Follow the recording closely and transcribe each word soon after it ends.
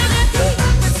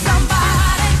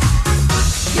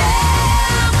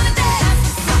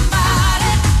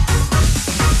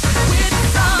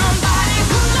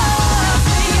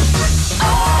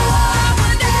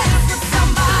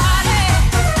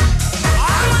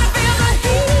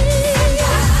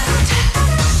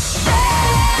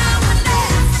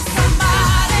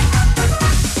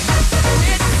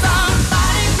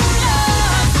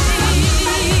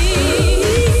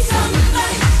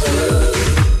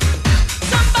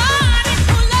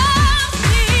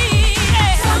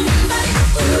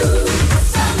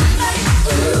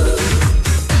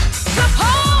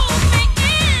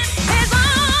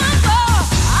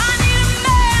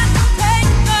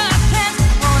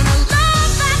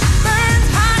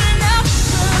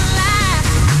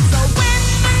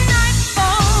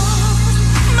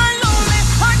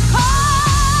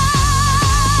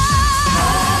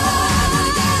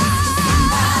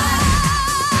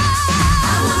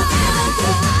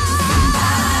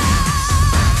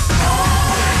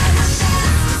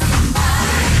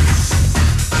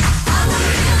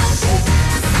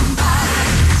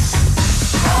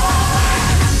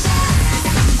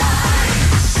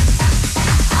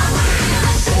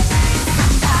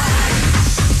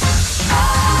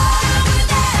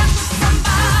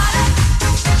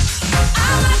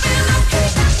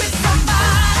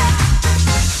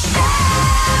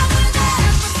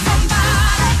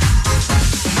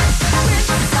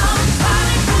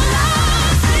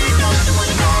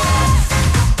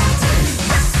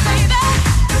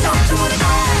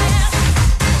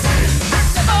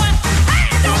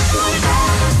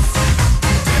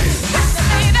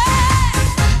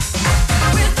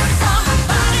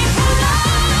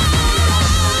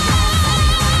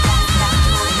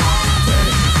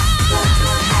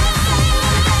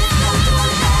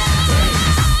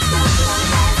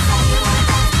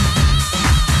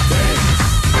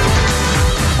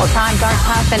Well, times are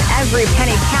tough and every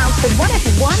penny counts, but what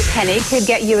if one penny could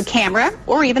get you a camera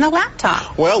or even a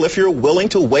laptop? Well, if you're willing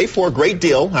to wait for a great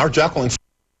deal, our Jacqueline...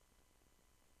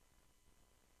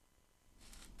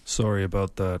 Sorry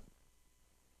about that.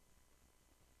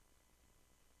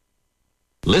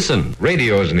 Listen,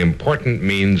 radio is an important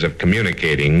means of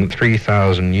communicating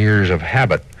 3,000 years of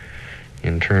habit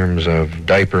in terms of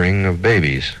diapering of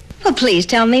babies. Well, please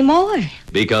tell me more.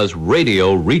 Because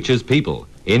radio reaches people,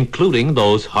 including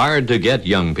those hard-to-get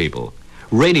young people.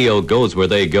 Radio goes where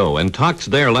they go and talks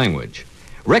their language,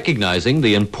 recognizing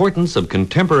the importance of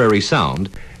contemporary sound.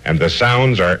 And the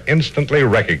sounds are instantly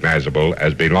recognizable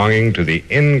as belonging to the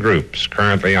in-groups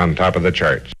currently on top of the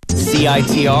charts.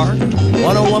 CITR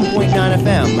 101.9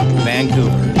 FM,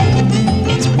 Vancouver.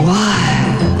 It's wild.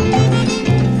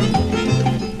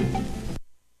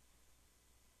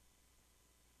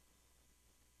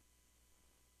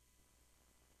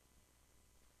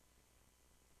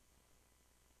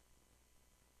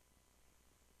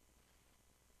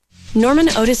 Norman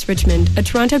Otis Richmond, a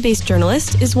Toronto-based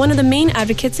journalist, is one of the main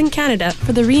advocates in Canada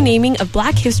for the renaming of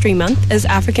Black History Month as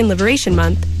African Liberation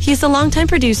Month. He is the longtime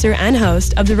producer and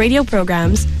host of the radio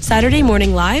programs Saturday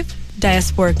Morning Live,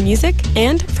 Diasporic Music,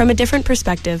 and From a Different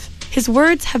Perspective. His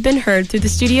words have been heard through the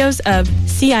studios of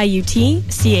CIUT,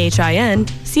 CHIN,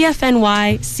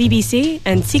 CFNY, CBC,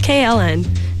 and CKLN,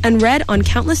 and read on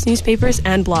countless newspapers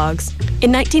and blogs.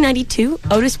 In 1992,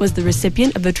 Otis was the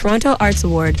recipient of the Toronto Arts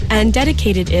Award and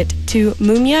dedicated it to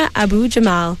Mumia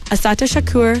Abu-Jamal, Assata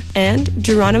Shakur, and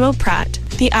Geronimo Pratt,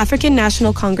 the African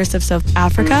National Congress of South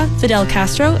Africa, Fidel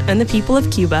Castro, and the people of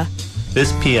Cuba.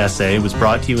 This PSA was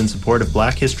brought to you in support of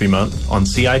Black History Month on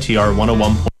CITR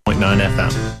 101.9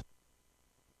 FM.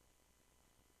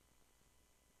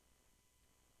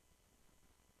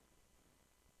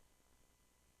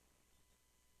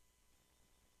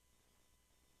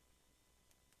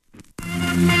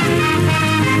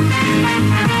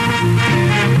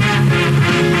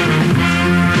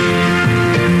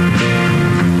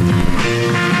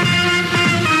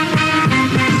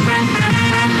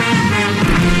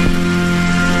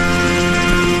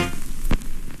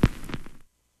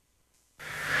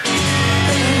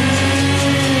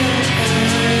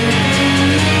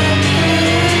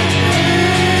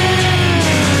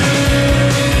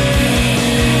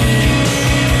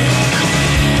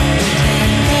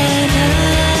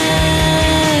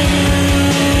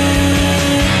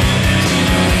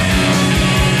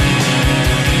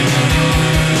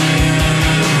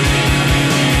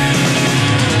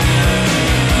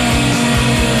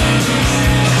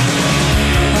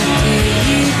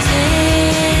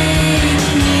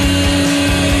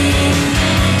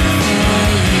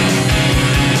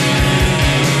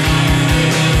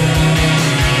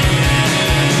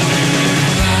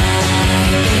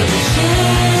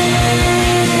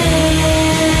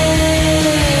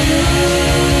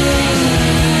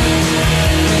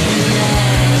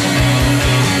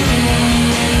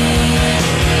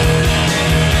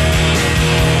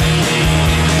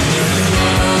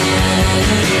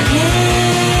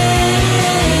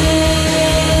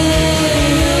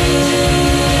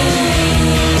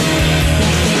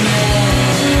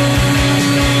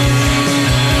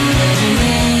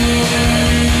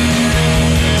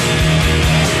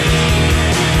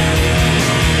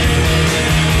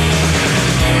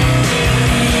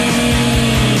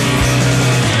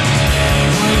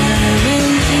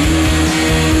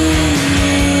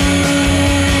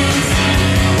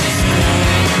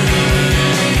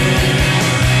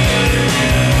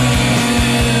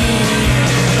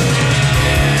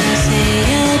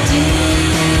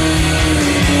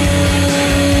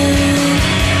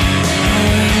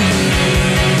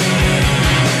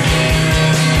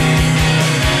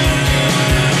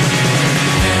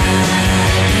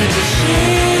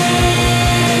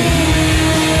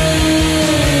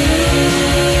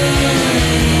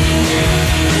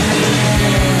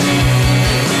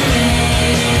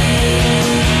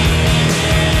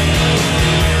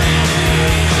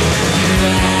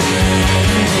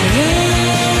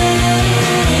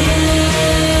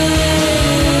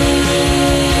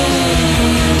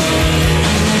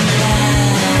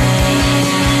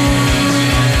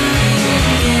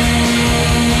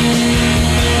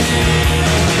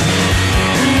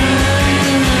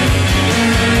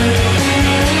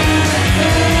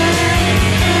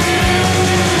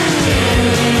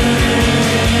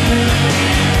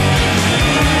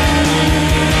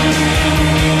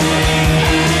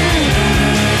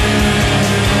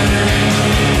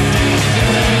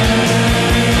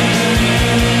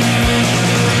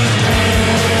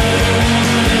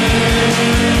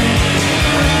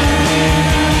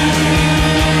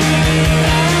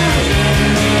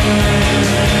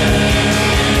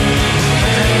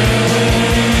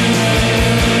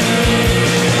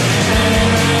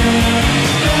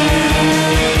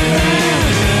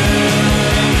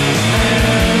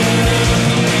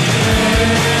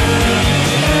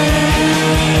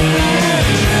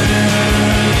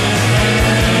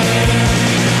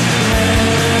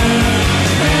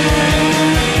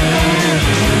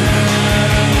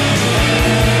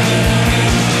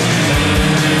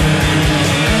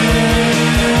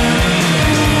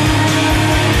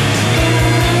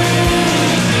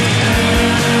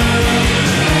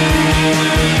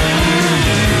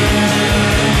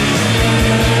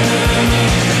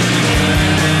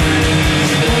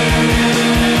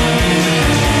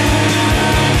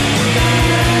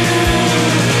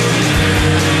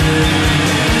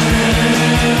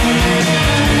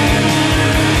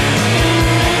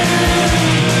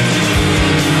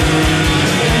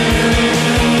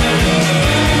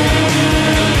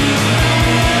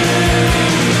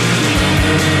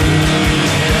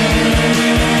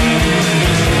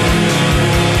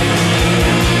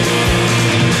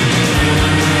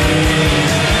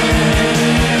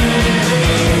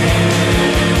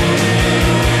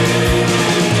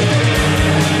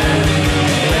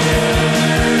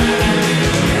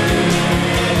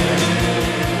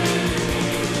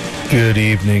 Good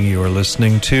evening. You are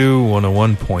listening to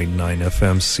 101.9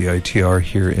 FM CITR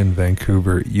here in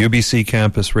Vancouver, UBC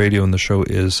Campus Radio, and the show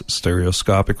is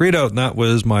Stereoscopic Readout, and that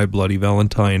was My Bloody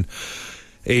Valentine,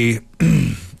 a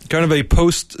kind of a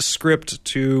postscript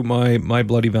to my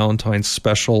Bloody Valentine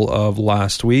special of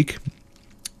last week.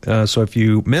 So if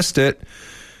you missed it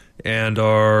and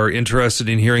are interested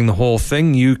in hearing the whole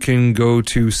thing, you can go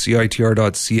to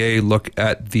CITR.ca, look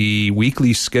at the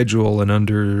weekly schedule, and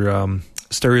under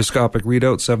Stereoscopic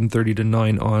Readout, 7:30 to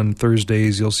 9 on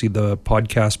Thursdays, you'll see the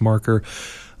podcast marker.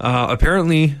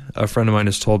 Apparently, a friend of mine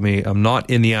has told me I'm not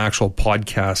in the actual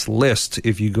podcast list.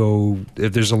 If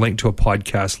there's a link to a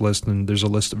podcast list, and there's a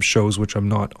list of shows which I'm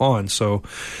not on. So,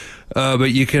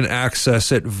 but you can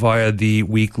access it via the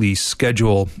weekly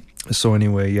schedule. So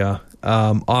anyway, yeah.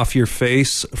 Off Your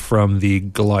Face from the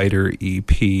Glider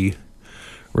EP,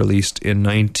 released in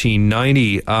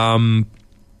 1990.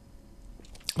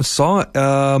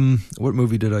 What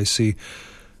movie did I see?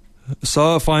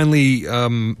 Saw finally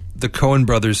the Coen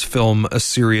brothers film A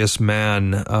Serious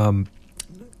Man.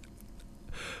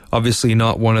 Obviously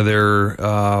not one of their,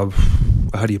 how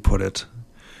do you put it?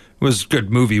 It was a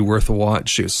good movie, worth a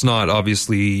watch. It's not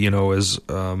obviously, as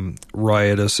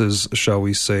riotous as, shall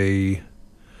we say,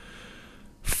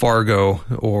 Fargo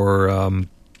or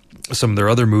some of their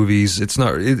other movies. It's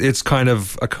not. It's kind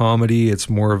of a comedy. It's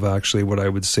more of actually what I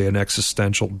would say an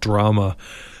existential drama.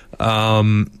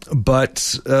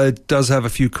 But it does have a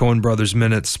few Coen Brothers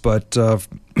minutes, but or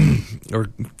a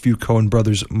few Coen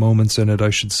Brothers moments in it, I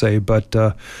should say. But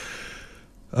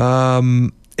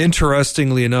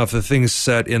interestingly enough, the thing's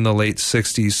set in the late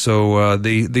 60s, so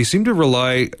they seem to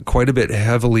rely quite a bit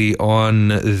heavily on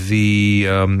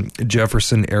the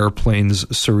Jefferson Airplane's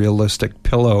Surrealistic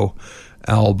Pillow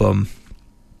album.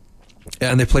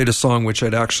 And they played a song which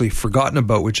I'd actually forgotten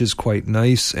about, which is quite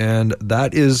nice, and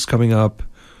that is coming up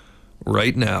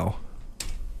right now.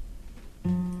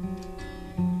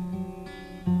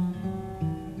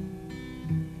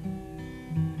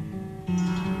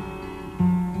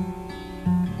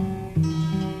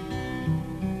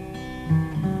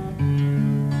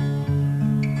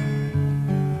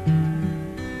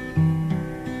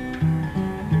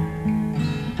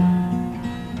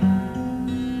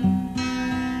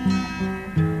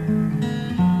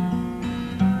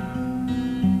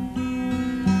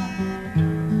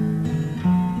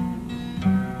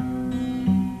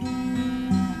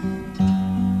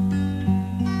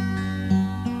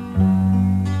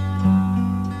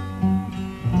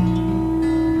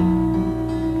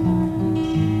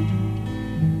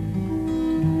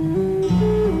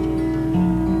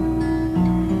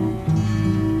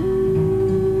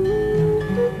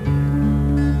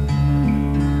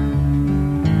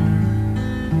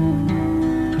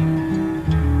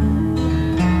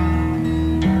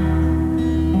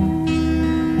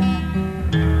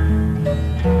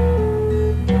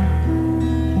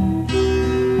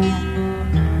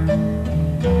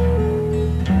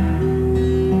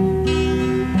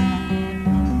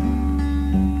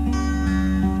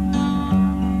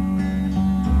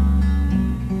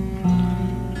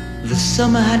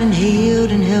 Summer had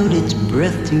inhaled and held its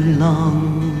breath too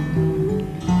long.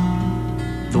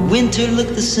 The winter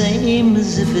looked the same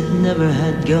as if it never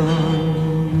had gone.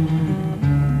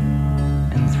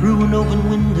 And through an open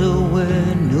window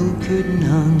where no curtain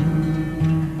hung,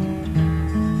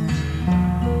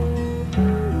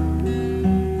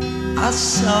 I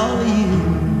saw you.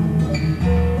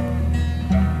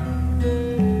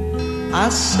 I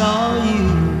saw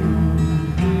you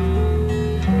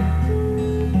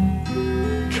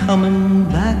coming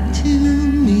back to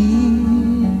me.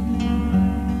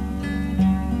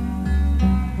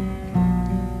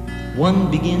 One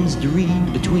begins to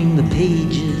read between the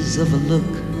pages of a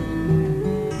look,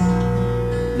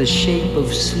 the shape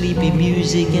of sleepy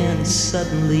music, and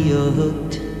suddenly you're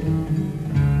hooked.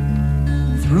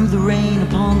 Through the rain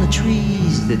upon the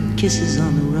trees that kisses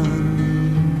on the run,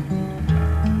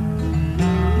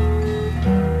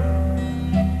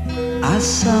 I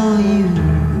saw you.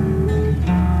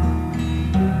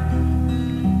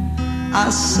 I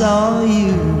saw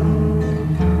you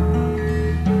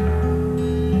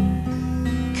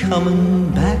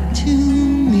coming back to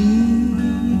me.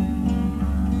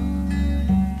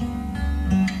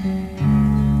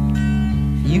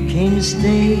 You came to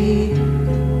stay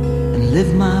and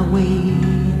live my way,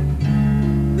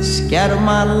 scatter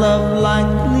my love like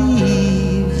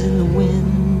leaves in the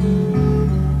wind.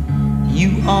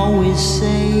 You always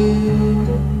say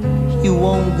you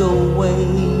won't go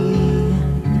away,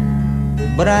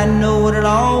 but I know what it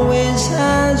always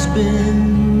has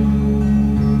been.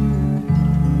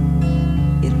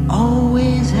 It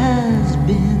always has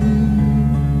been.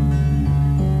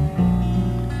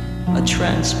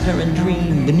 transparent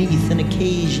dream beneath an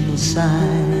occasional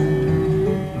sign.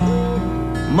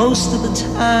 Most of the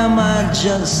time I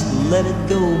just let it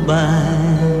go by.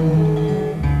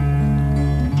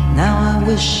 Now I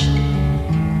wish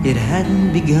it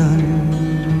hadn't begun.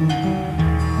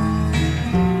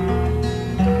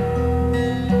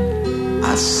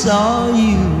 I saw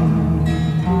you,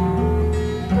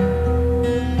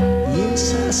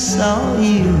 yes I saw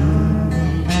you,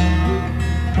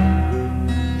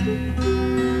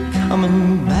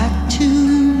 coming back to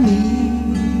me.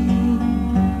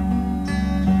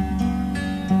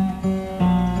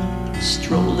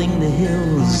 Strolling the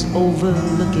hills,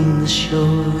 overlooking the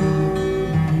shore,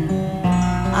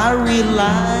 I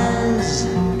realize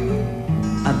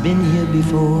I've been here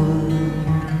before.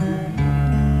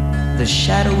 The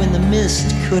shadow in the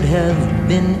mist could have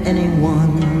been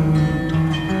anyone.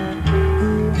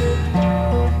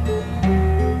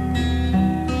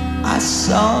 I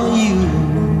saw you,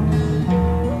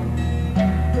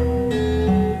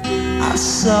 I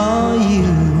saw you,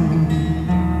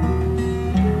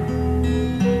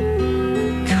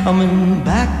 coming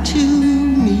back to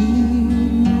me.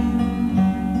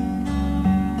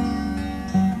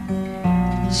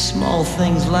 Small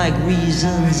things like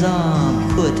reasons are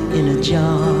put in a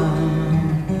jar.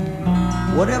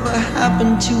 Whatever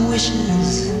happened to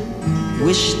wishes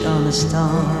wished on a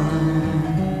star?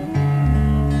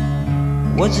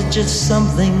 Was it just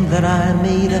something that I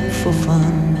made up for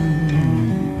fun?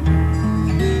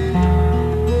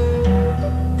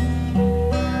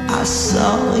 I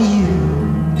saw you,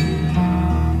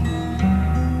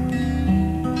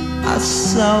 I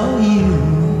saw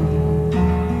you,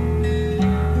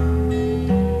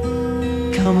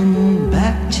 coming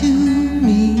back to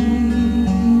me.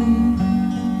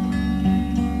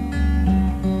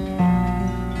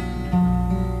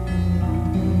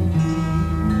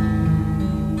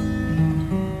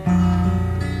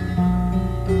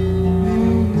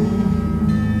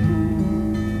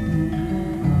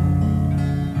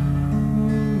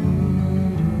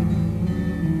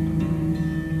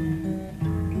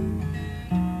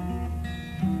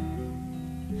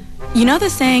 You know the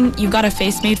saying, you've got a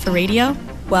face made for radio?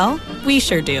 Well, we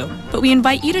sure do. But we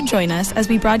invite you to join us as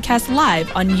we broadcast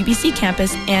live on UBC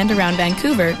campus and around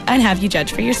Vancouver and have you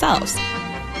judge for yourselves.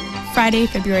 Friday,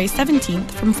 February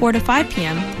 17th from 4 to 5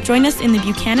 p.m., join us in the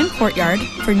Buchanan Courtyard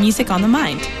for Music on the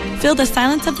Mind. Fill the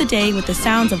silence of the day with the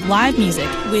sounds of live music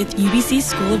with UBC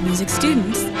School of Music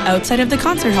students outside of the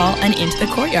concert hall and into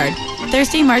the courtyard.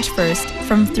 Thursday, March 1st,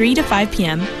 from 3 to 5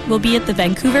 p.m., we'll be at the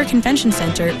Vancouver Convention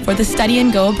Centre for the Study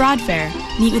and Go Abroad Fair.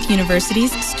 Meet with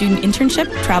universities, student internship,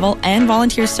 travel, and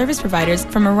volunteer service providers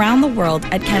from around the world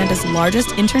at Canada's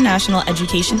largest international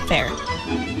education fair.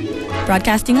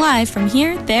 Broadcasting live from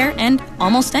here, there, and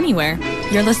almost anywhere.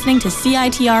 You're listening to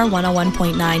CITR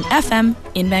 101.9 FM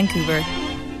in Vancouver.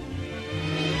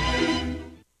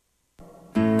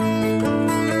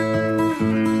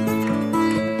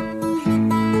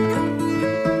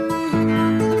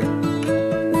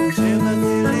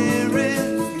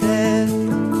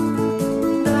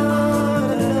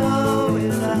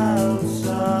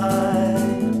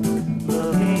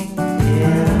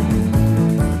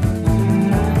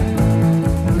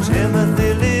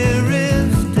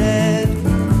 Leary's dead.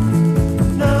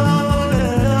 No,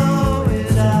 no, no,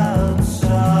 it's outside.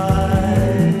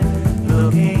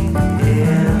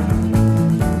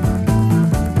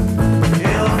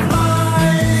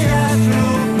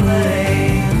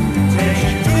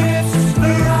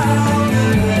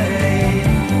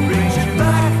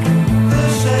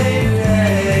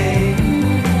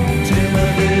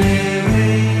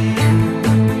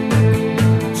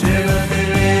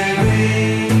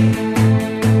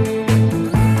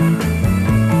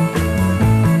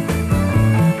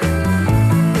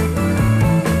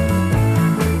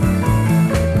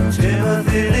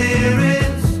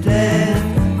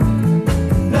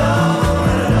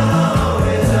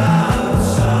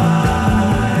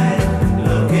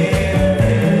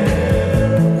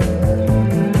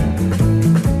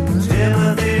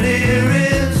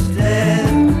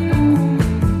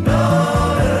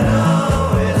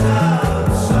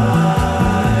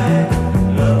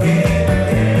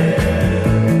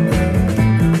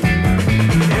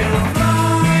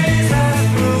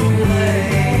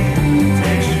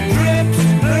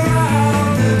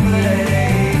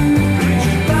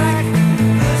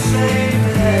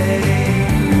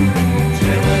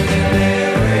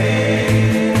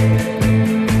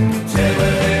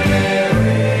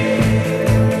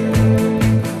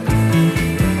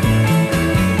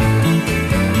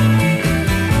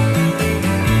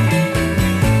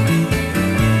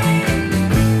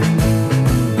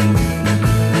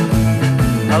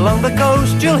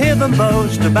 you'll hear them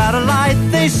boast about a light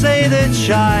they say that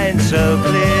shines so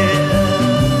clear.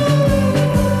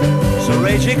 So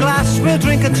raise your glass, we'll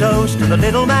drink a toast to the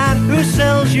little man who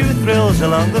sells you thrills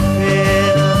along the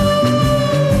pier.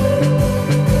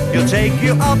 He'll take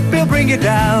you up, he'll bring you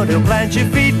down, he'll plant your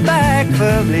feet back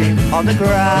firmly on the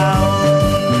ground.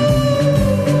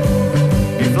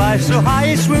 He flies so high,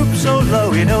 he swoops so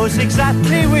low, he knows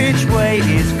exactly which way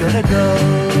he's gonna go.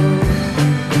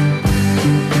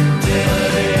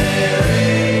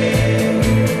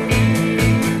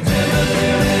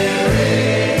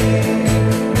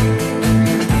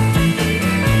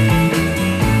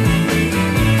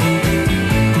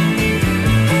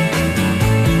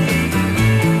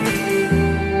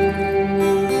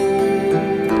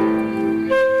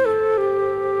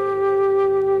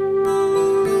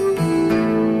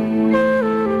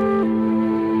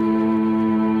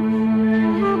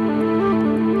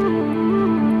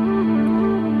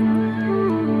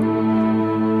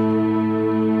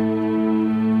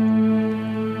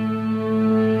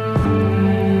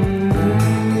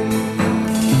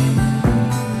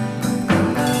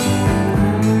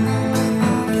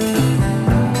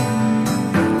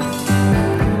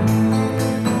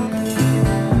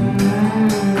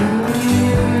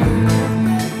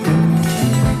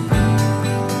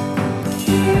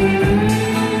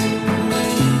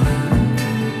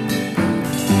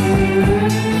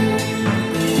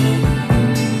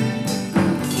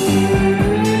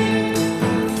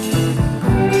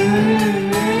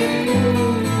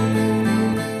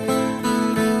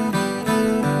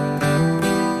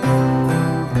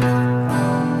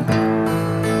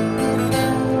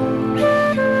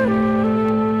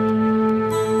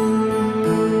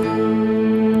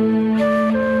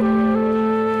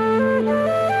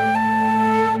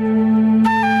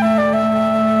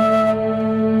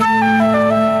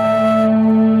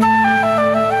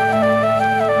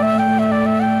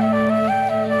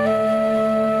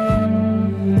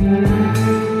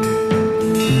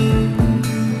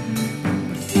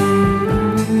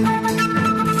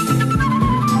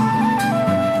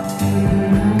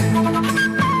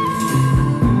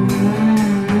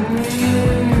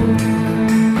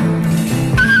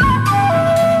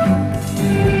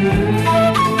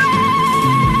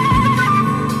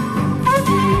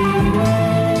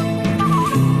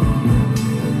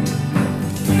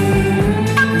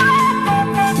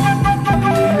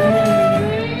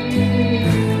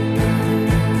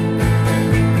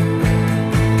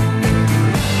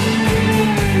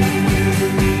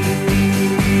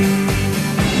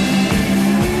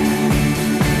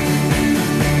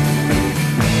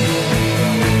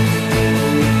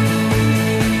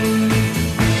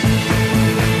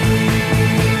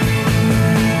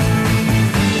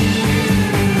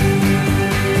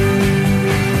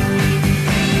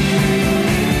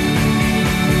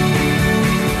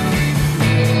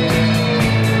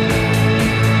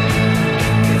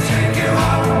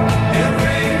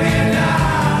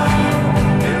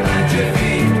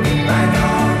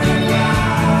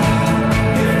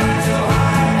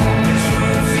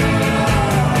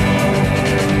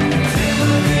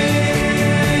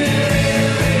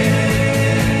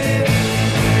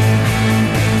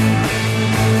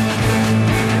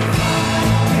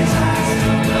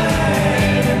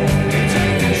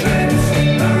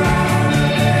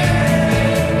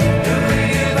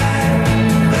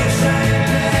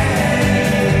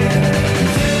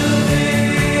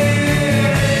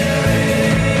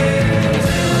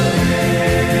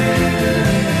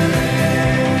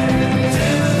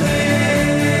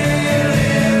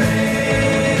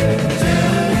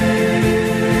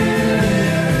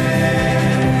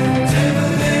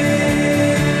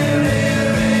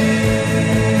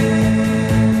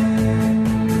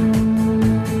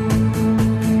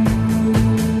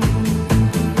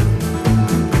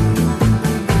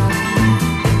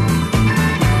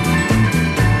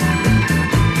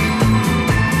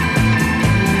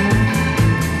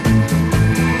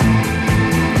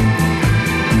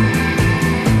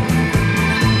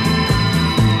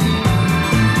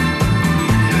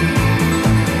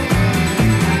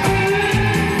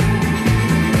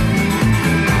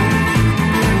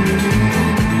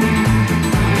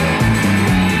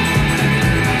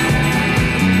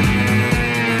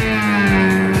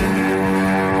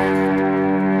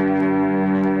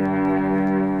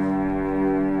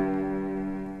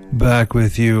 Back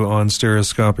with you on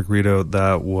Stereoscopic Readout.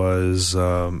 That was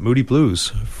Moody Blues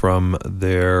from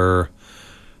their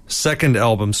second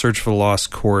album, Search for the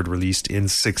Lost Chord, released in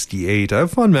 '68. I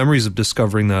have fond memories of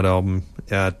discovering that album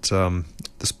at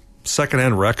this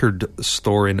secondhand record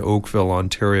store in Oakville,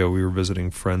 Ontario. We were visiting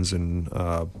friends in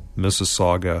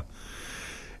Mississauga,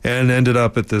 And ended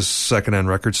up at this secondhand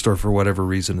record store for whatever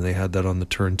reason. And they had that on the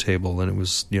turntable, and it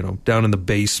was, down in the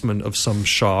basement of some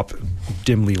shop,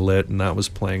 dimly lit, and that was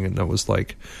playing. And that was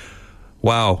like,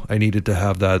 wow, I needed to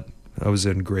have that. I was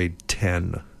in grade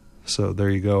 10. So there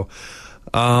you go.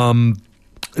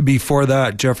 Before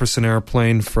that, Jefferson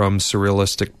Airplane from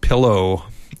Surrealistic Pillow,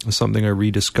 something I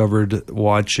rediscovered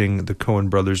watching the Coen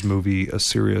Brothers movie A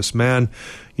Serious Man.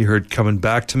 You heard Coming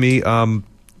Back to Me.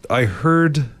 I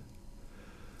heard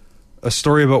a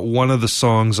story about one of the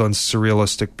songs on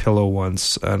Surrealistic Pillow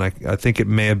once, and I think it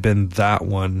may have been that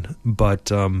one,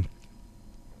 but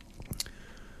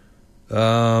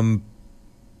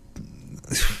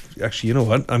actually, you know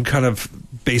what? I'm kind of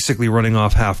basically running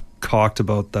off half-cocked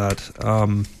about that.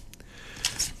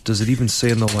 Does it even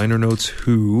say in the liner notes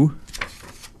who?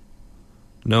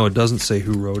 No, it doesn't say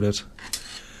who wrote it.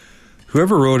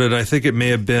 Whoever wrote it, I think it may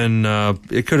have been,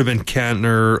 it could have been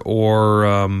Kantner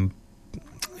or,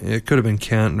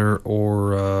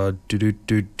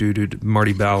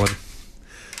 Marty Ballin,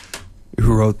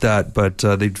 who wrote that, but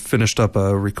they'd finished up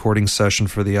a recording session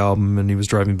for the album, and he was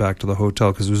driving back to the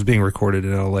hotel because it was being recorded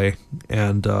in L.A.,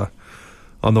 and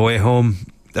on the way home,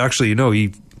 actually,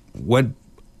 he went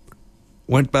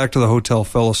back to the hotel,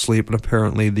 fell asleep, and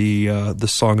apparently the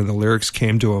song and the lyrics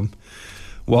came to him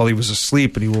while he was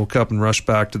asleep, and he woke up and rushed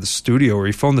back to the studio, where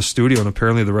he phoned the studio, and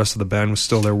apparently the rest of the band was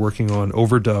still there working on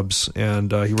overdubs,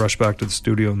 and he rushed back to the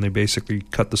studio, and they basically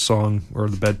cut the song, or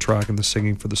the bed track and the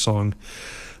singing for the song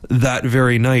that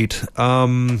very night.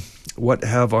 What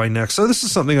have I next? So this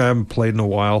is something I haven't played in a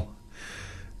while.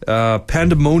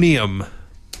 Pandemonium.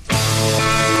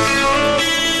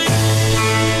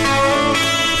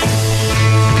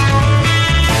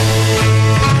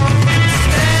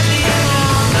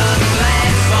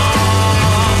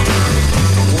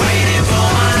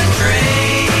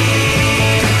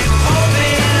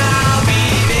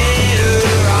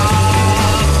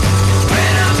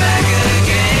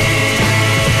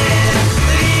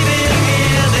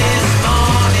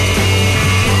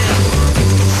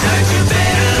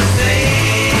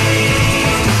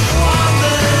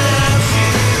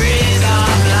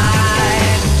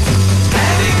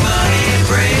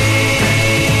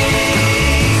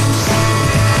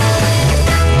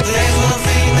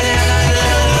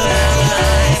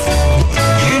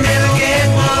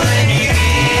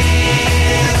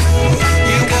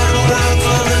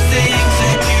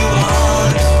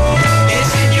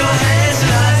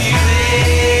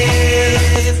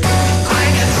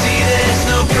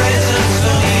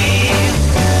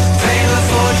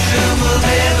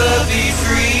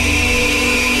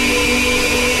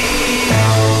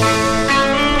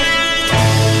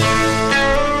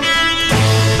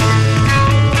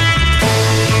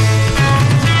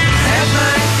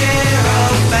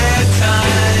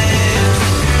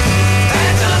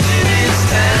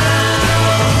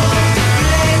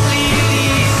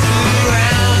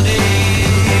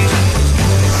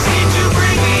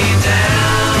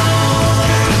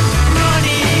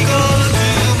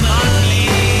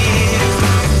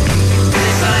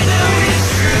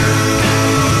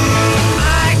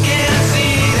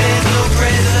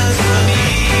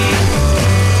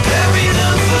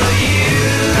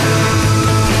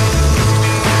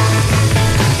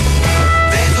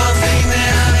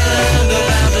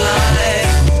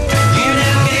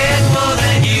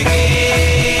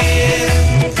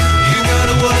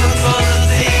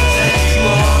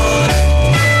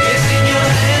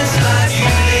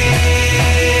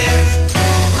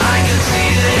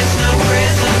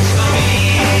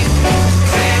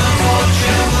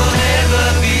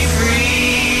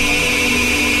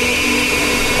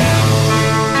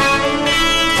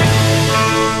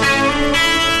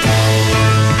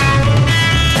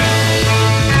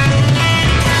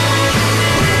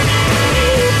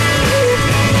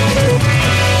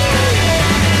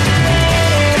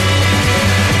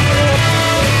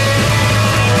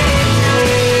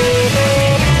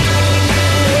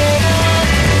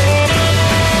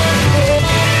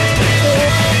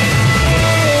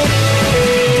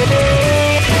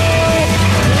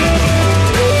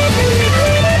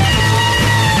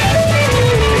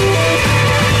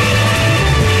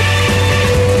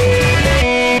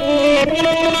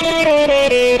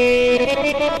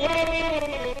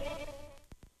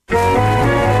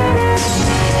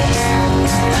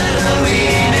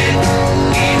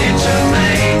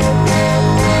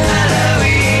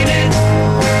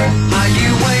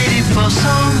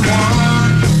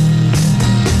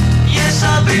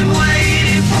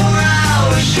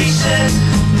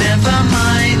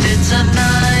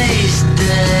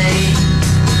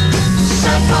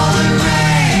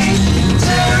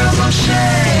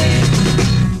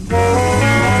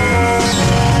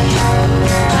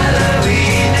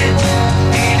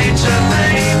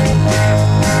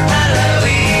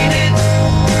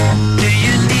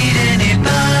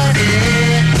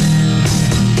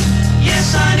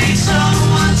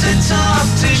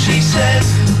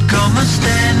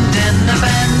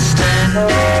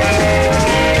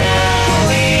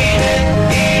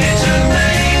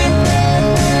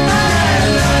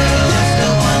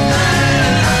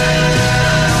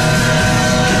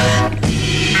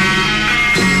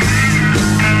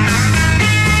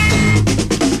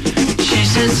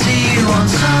 on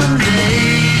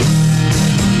Sunday.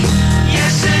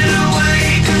 Yes, sit away,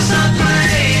 'cause I'm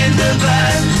playing the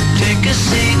band. Take a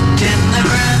seat in the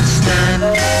grandstand.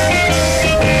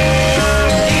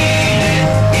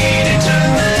 Eat it to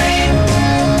me.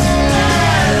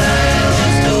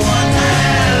 Just the one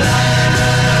line.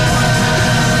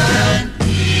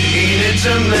 Eat it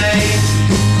to me.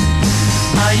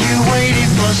 Are you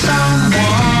waiting for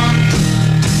someone?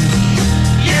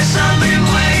 Yes, I've been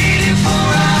waiting for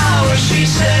hours, she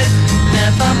said.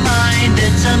 Never mind,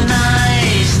 it's a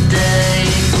nice day.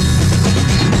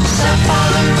 Except for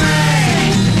the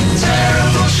rain,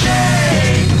 terrible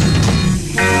shade.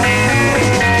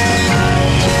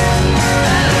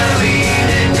 Hello, eat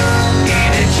it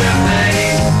to me.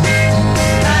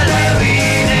 Hello,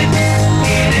 eat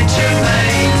it to me.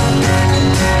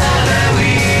 Hello,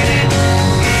 eat it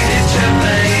to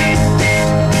me.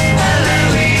 Hello,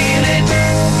 eat it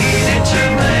to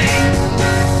me.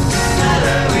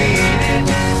 Hello, eat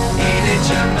it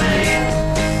to me.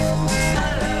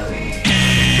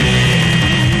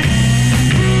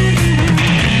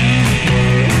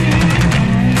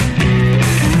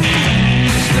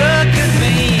 Just look at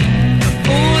me, the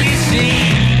fool you see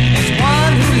is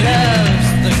one who loves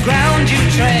the ground you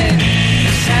tread.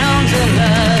 The sounds of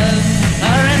love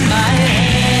are in my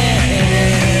head.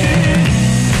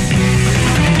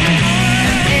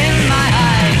 And in my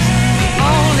eyes, the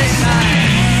only sign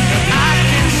that I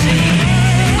can see,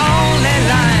 the only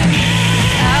line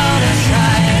out of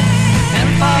sight and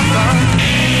far from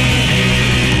me.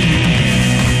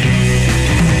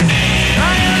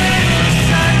 Try a little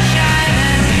sunshine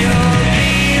and you'll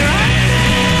be right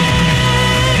there.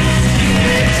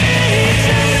 It takes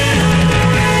a little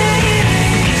rain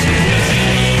to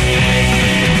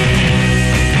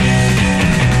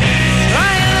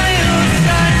try a little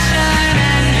sunshine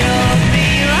and you'll be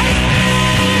right there.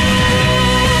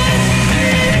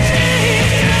 It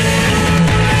takes a little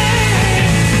rain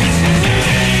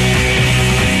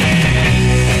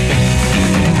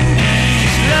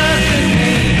just look at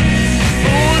me,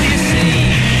 all you see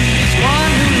is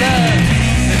one who loves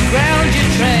the ground you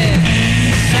tread.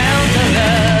 The sounds of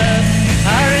love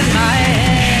are in my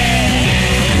head.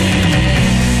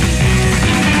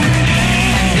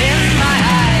 And in my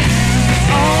eyes, the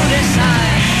only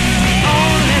sign, the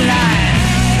only line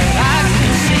that I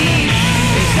can see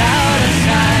is out of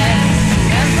sight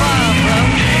and far from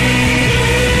me.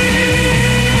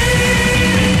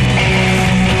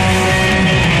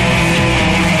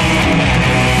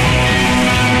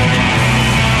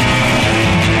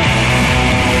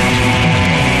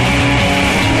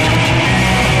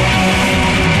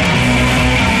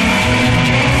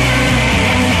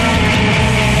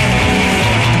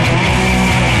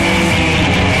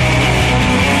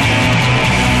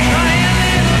 Try a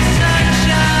little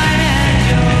sunshine and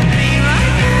you'll be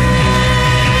right there.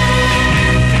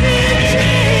 It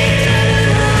takes a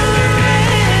little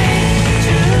rain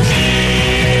to see.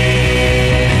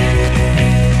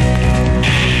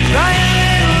 Try a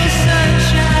little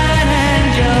sunshine and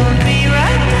you'll be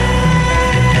right there.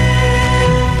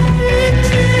 It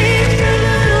takes a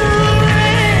little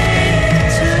rain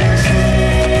to see.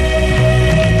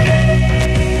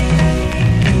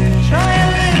 Try a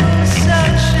little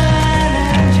sunshine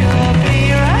and you'll be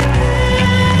right there.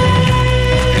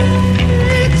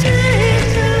 It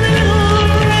takes a little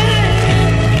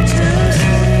rain to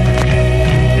see.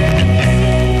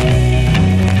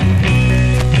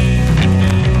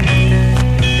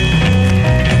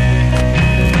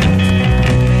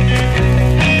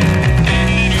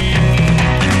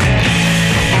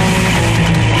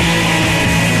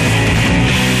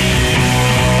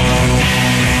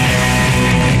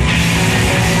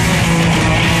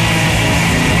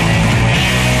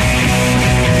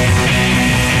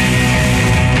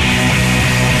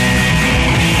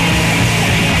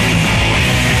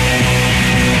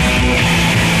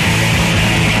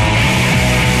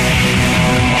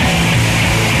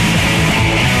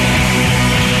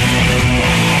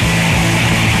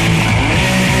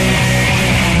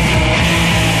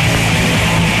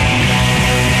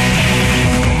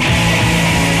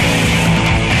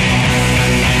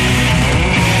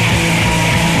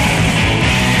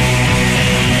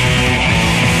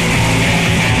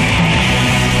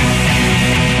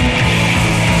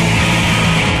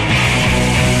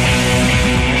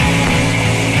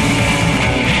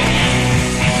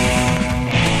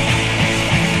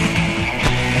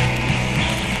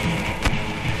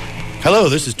 Hello,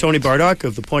 this is Tony Bardock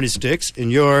of the Pointed Sticks,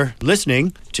 and you're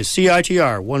listening to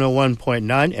CITR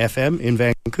 101.9 FM in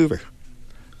Vancouver.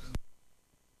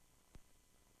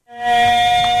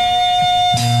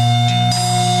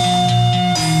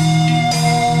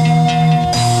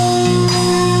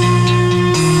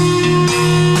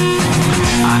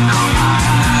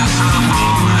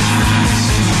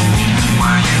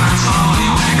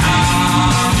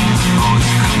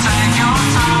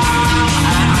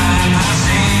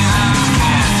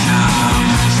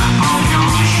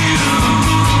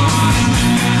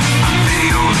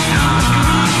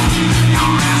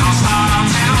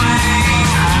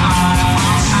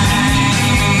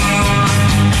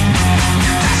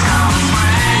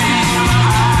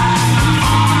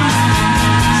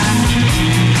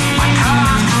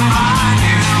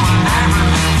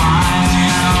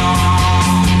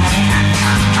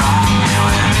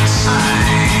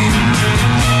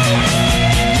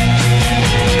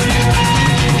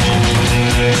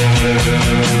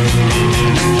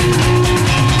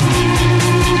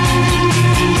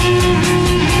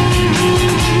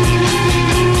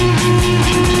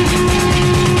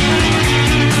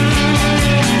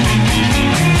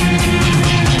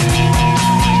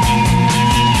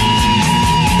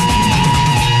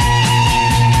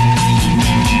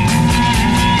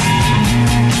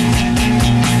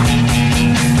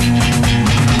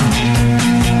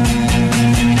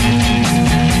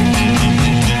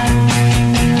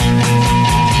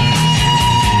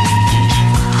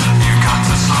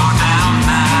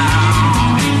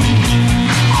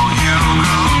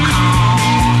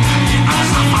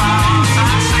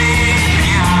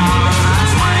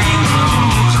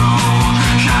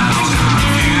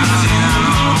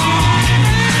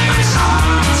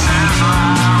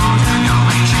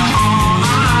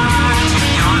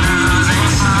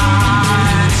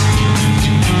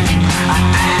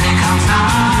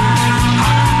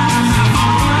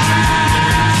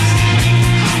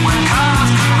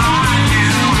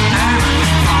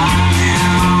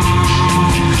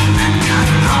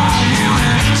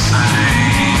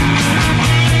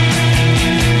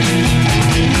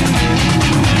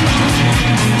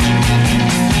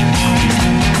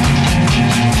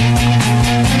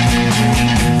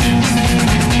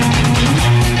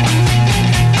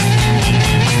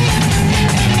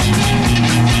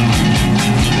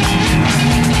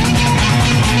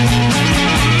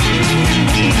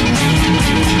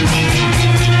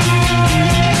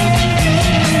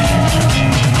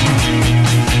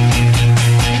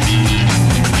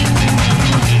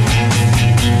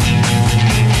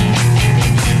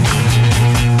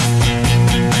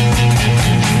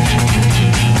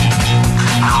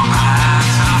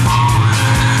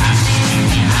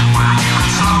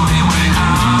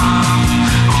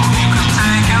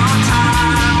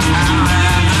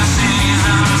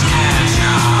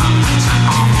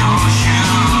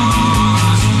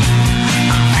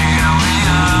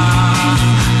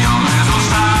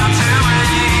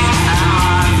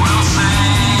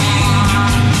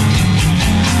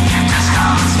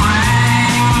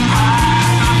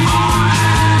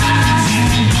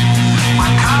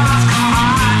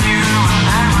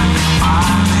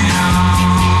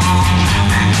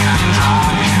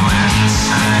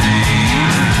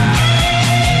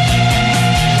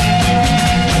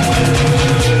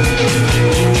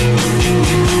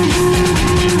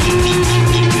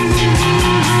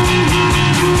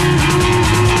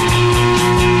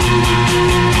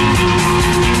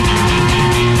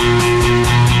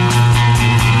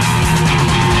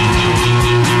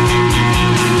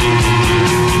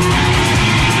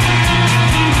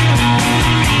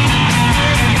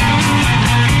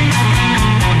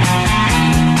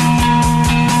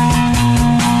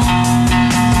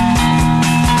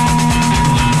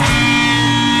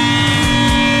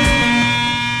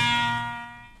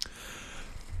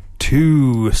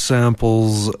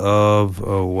 samples of,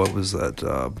 what was that?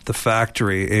 The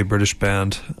Factory, a British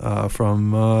band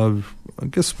from, I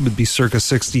guess it would be circa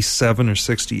 67 or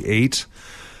 68.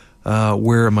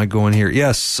 Where am I going here?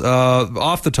 Yes,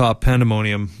 off the top,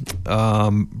 Pandemonium,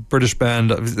 British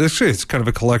band. Actually, it's kind of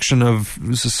a collection of,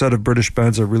 it's a set of British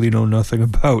bands I really know nothing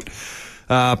about.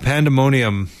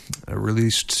 Pandemonium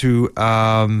released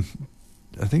I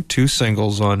think 2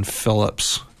 singles on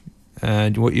Philips.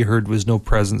 And what you heard was No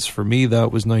Presents for Me.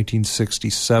 That was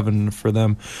 1967 for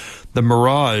them. The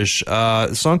Mirage, a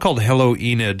song called Hello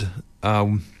Enid.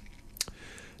 Don't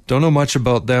know much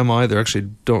about them either. Actually,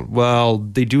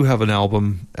 they do have an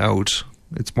album out.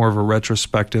 It's more of a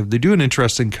retrospective. They do an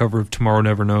interesting cover of Tomorrow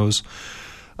Never Knows.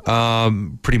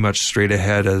 Pretty much straight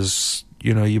ahead, as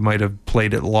you know, you might have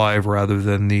played it live rather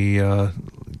than the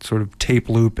sort of tape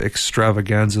loop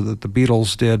extravaganza that the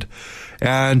Beatles did.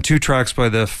 And 2 tracks by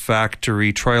The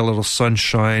Factory, Try a Little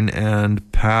Sunshine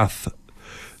and Path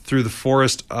Through the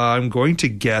Forest. I'm going to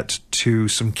get to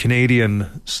some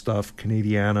Canadian stuff,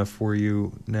 Canadiana, for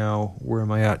you now. Where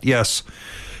am I at? Yes.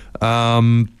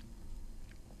 From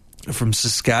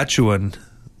Saskatchewan,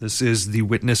 this is The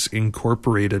Witness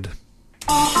Incorporated.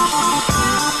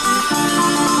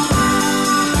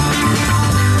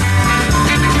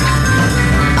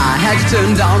 I had you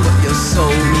turned down, but you're so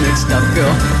mixed up,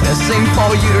 girl. Best thing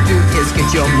for you to do is get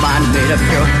your mind made up,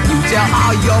 girl. You tell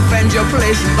all your friends your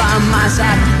place is by my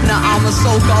side. Now all my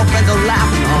so-called friends are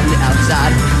laughing on the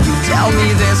outside. You tell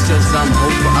me there's still some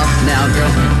hope for us now,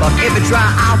 girl. But if you try,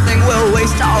 I think we'll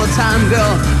waste all the time,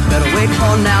 girl. Better wait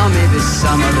for now, maybe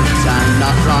some other time.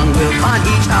 Not long, we'll find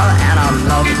each other and our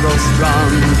love will grow strong.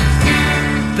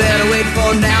 Better wait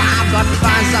for now, I've got to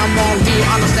find someone who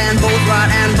understands both right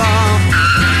and wrong.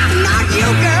 Not you,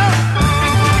 girl.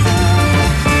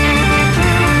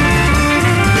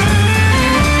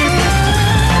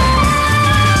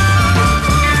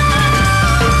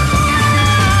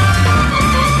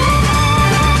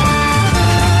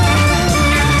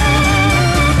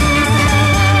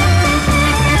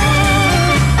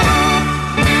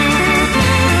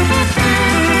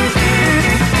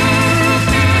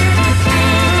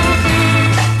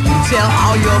 Tell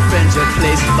all your friends your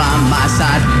place is by my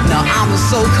side. Now I'm a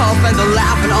so-called friend, they're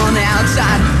laughing on the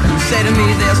outside. You say to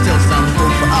me there's still some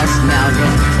hope for us now,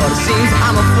 girl. But it seems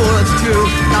I'm a fool, it's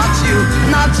true.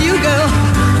 Not you, girl.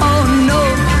 Oh no,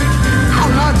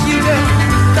 oh not you, girl.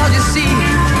 Cause you see,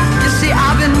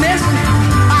 I've been missing.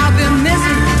 Oh yeah, I've been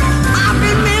missing. Oh no, I've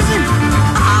been missing.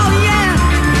 Oh yeah.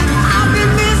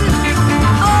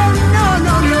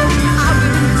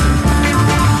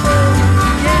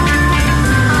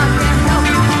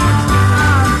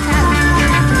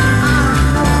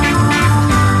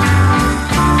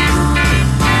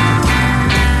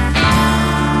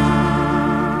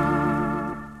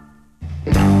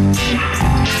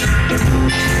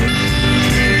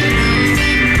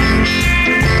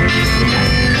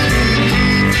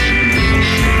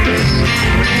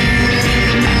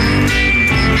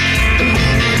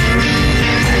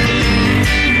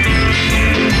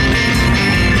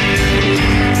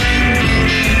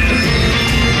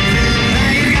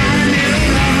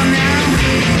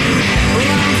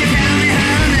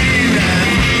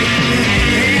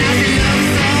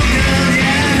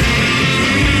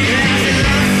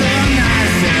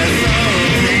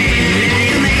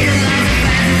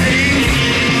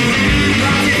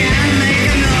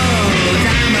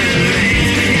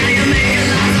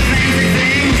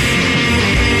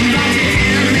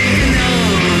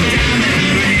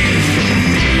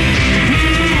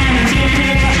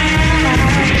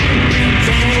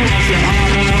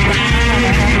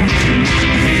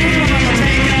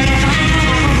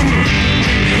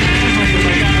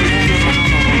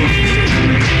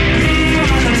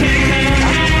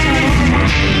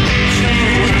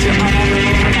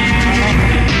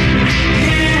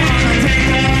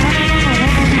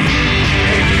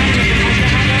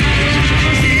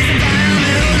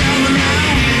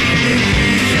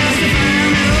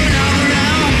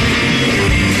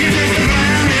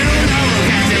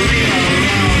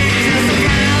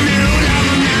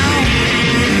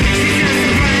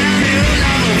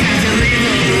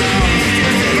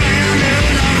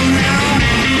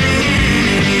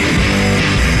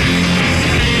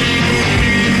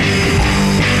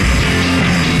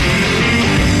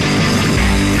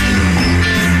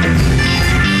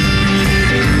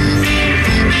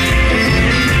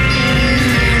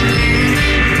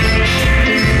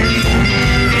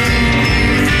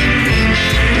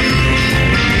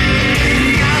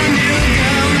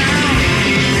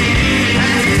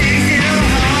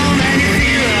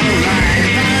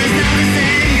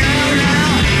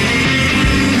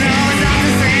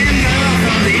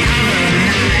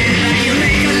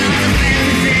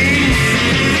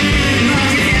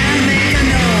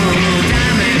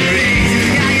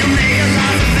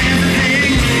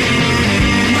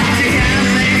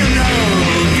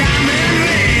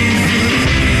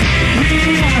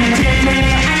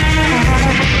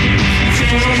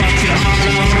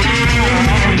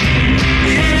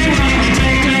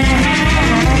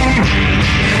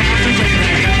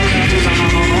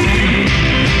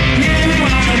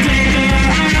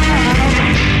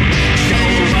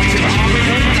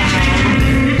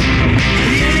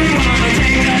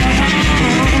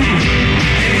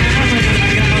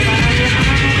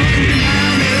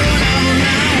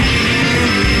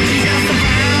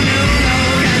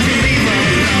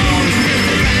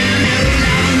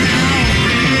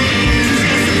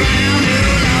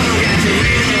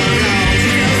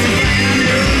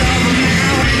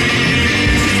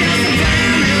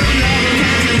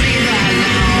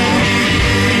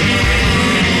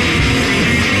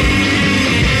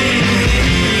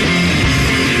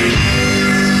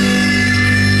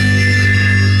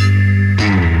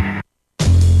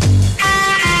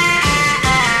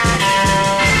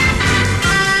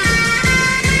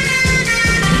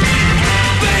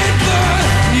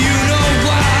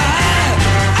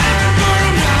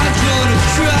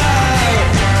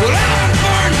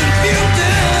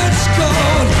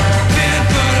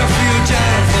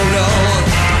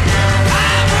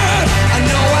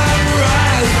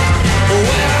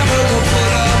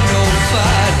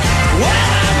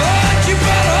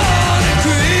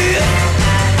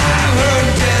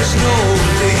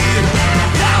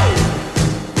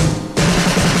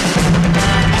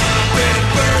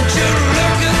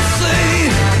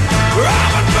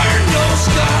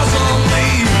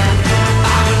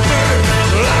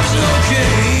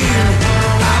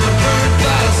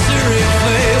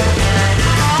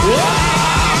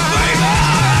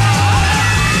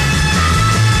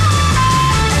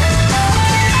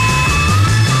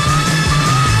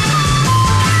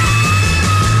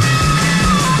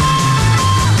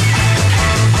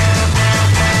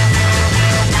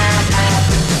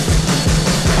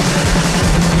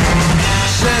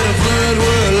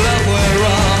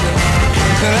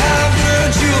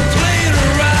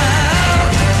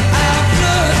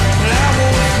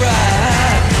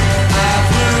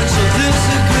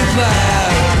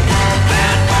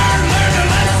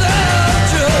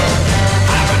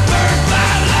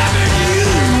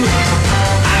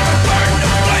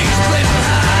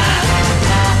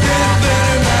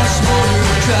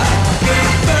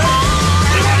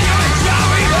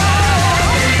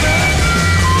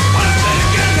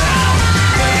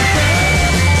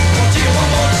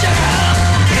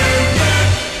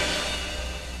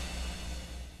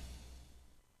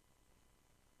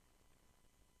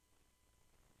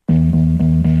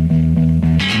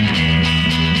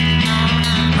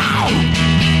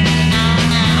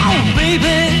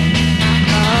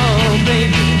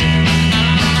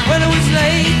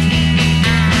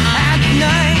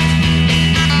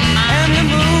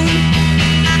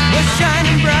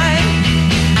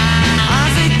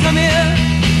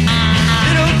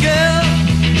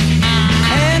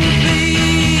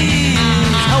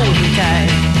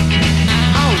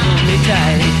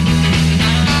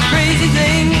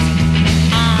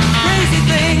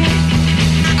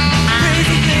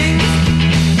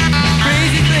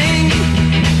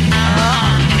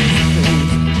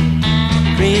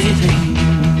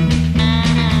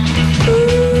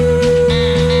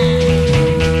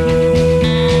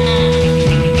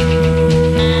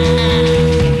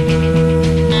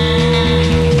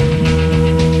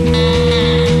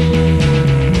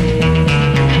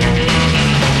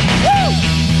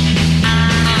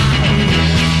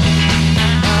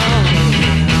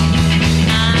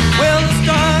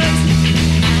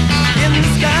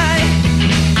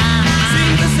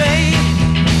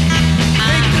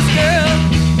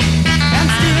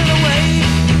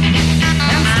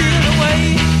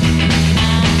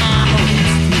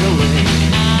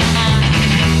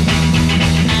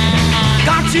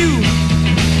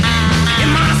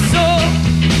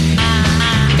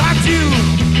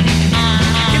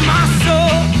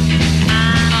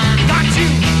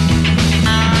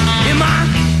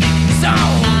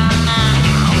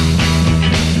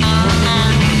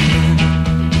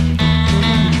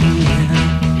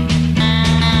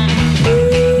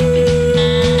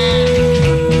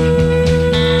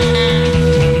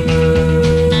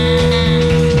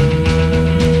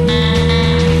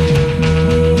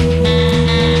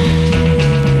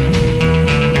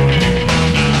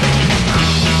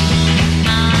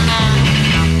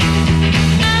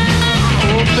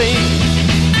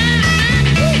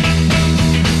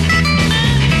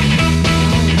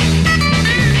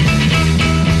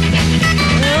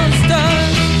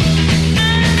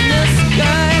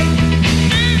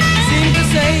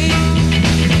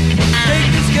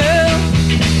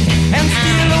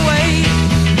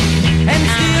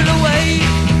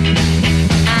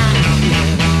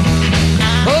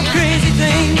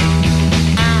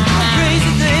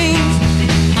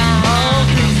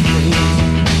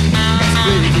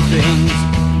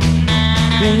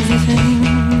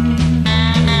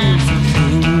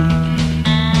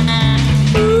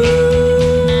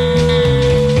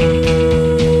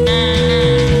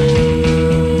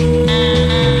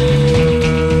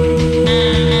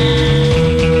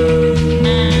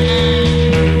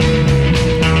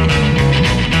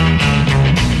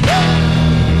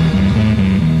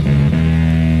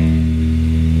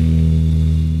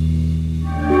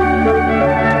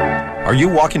 Are you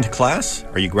walking to class?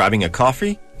 Are you grabbing a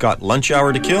coffee? Got lunch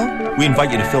hour to kill? We invite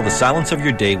you to fill the silence of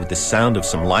your day with the sound of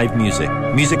some live music.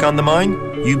 Music on the Mind?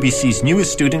 UBC's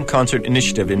newest student concert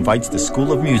initiative invites the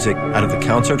School of Music out of the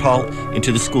concert hall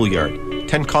into the schoolyard.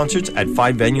 10 concerts at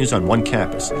 5 venues on one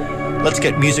campus. Let's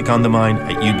get music on the mind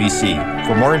at UBC.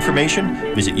 For more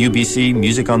information, visit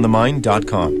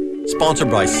ubcmusiconthemind.com.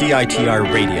 Sponsored by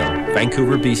CITR Radio,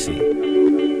 Vancouver, BC.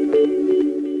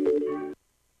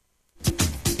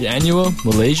 The annual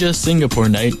Malaysia-Singapore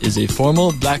Night is a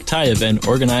formal black tie event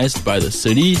organized by the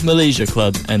City Malaysia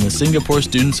Club and the Singapore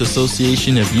Students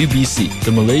Association of UBC.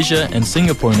 The Malaysia and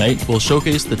Singapore Night will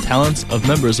showcase the talents of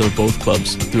members of both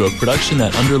clubs through a production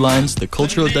that underlines the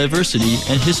cultural diversity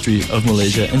and history of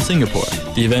Malaysia and Singapore.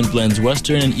 The event blends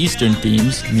Western and Eastern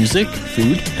themes, music,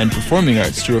 food, and performing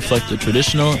arts to reflect the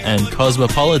traditional and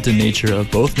cosmopolitan nature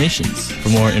of both nations. For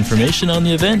more information on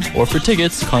the event or for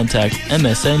tickets, contact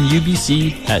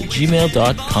msnubc@gmail.com.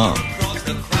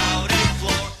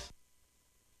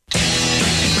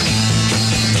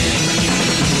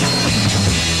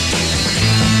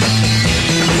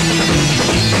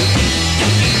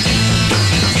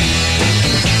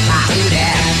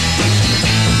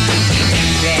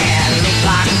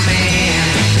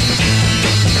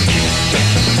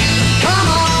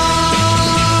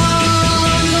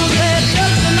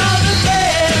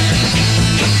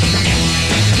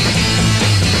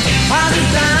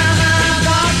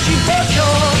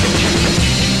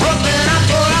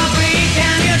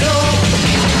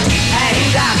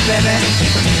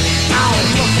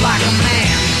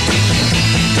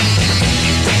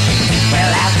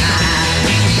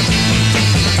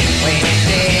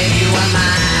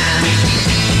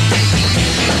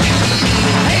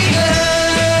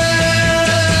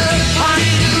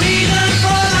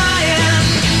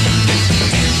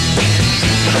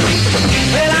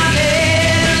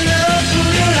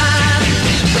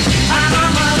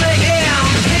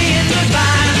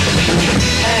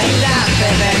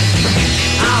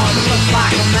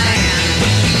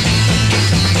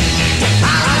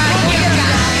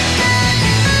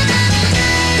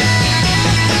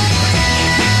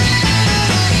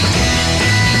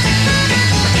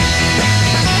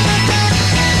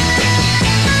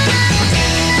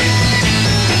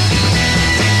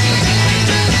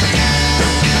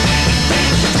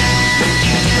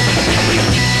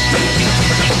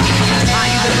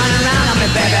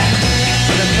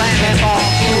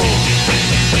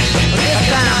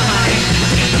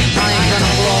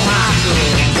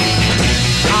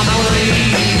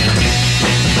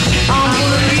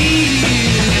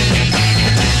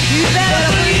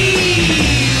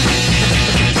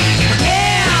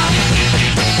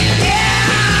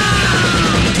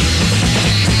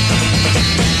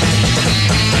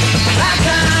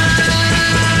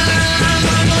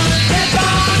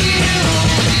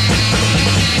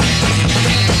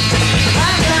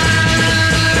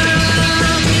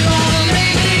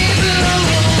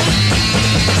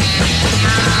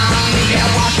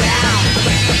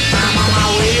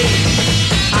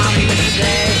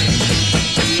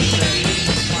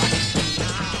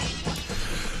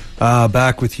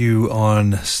 Back with you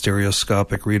on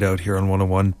Stereoscopic Readout here on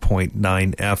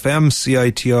 101.9 FM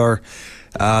CITR.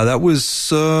 That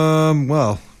was, it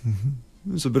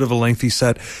was a bit of a lengthy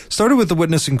set. Started with the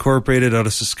Witness Incorporated out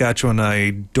of Saskatchewan. I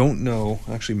don't know.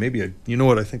 Actually, maybe you know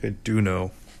what? I think I do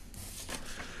know.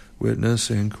 Witness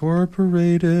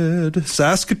Incorporated.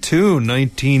 Saskatoon,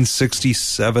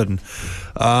 1967.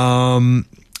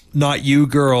 Not You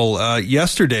Girl,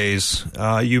 Yesterdays.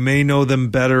 You may know them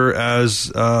better as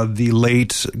the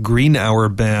late Green Hour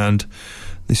Band.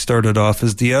 They started off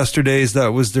as the Yesterdays.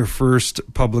 That was their first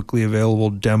publicly available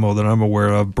demo that I'm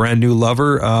aware of. Brand New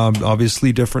Lover,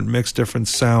 obviously different mix, different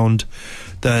sound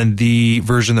than the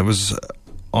version that was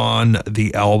on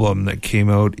the album that came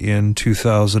out in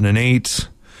 2008.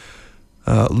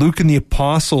 Luke and the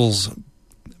Apostles,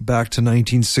 back to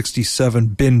 1967,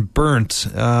 Been Burnt,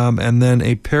 and then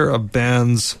a pair of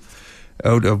bands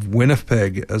out of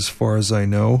Winnipeg, as far as I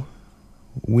know.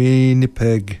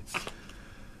 Winnipeg.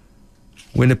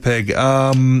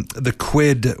 The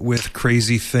Quid with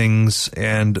Crazy Things,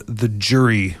 and The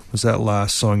Jury was that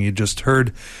last song you just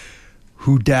heard.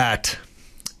 Who Dat?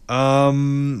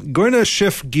 Going to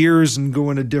shift gears and go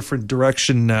in a different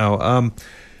direction now.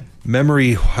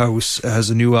 Memory House has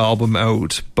a new album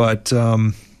out, but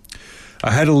I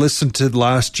had to listen to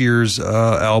last year's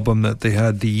album that they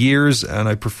had, The Years, and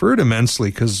I prefer it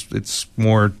immensely because it's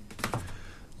more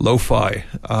lo-fi.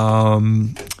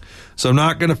 So I'm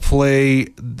not going to play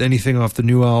anything off the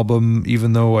new album,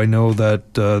 even though I know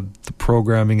that the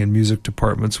programming and music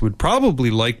departments would probably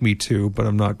like me to, but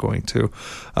I'm not going to.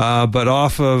 But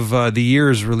off of the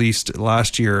years released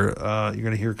last year, you're going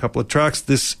to hear a couple of tracks.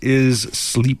 This is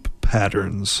Sleep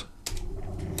Patterns.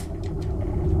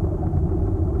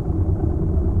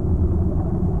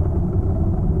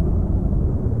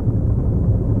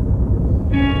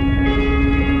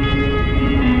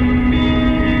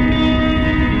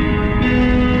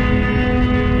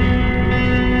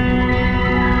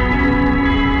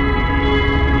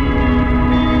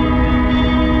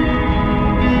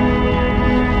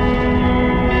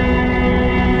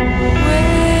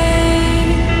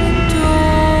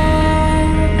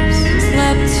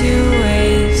 Slept to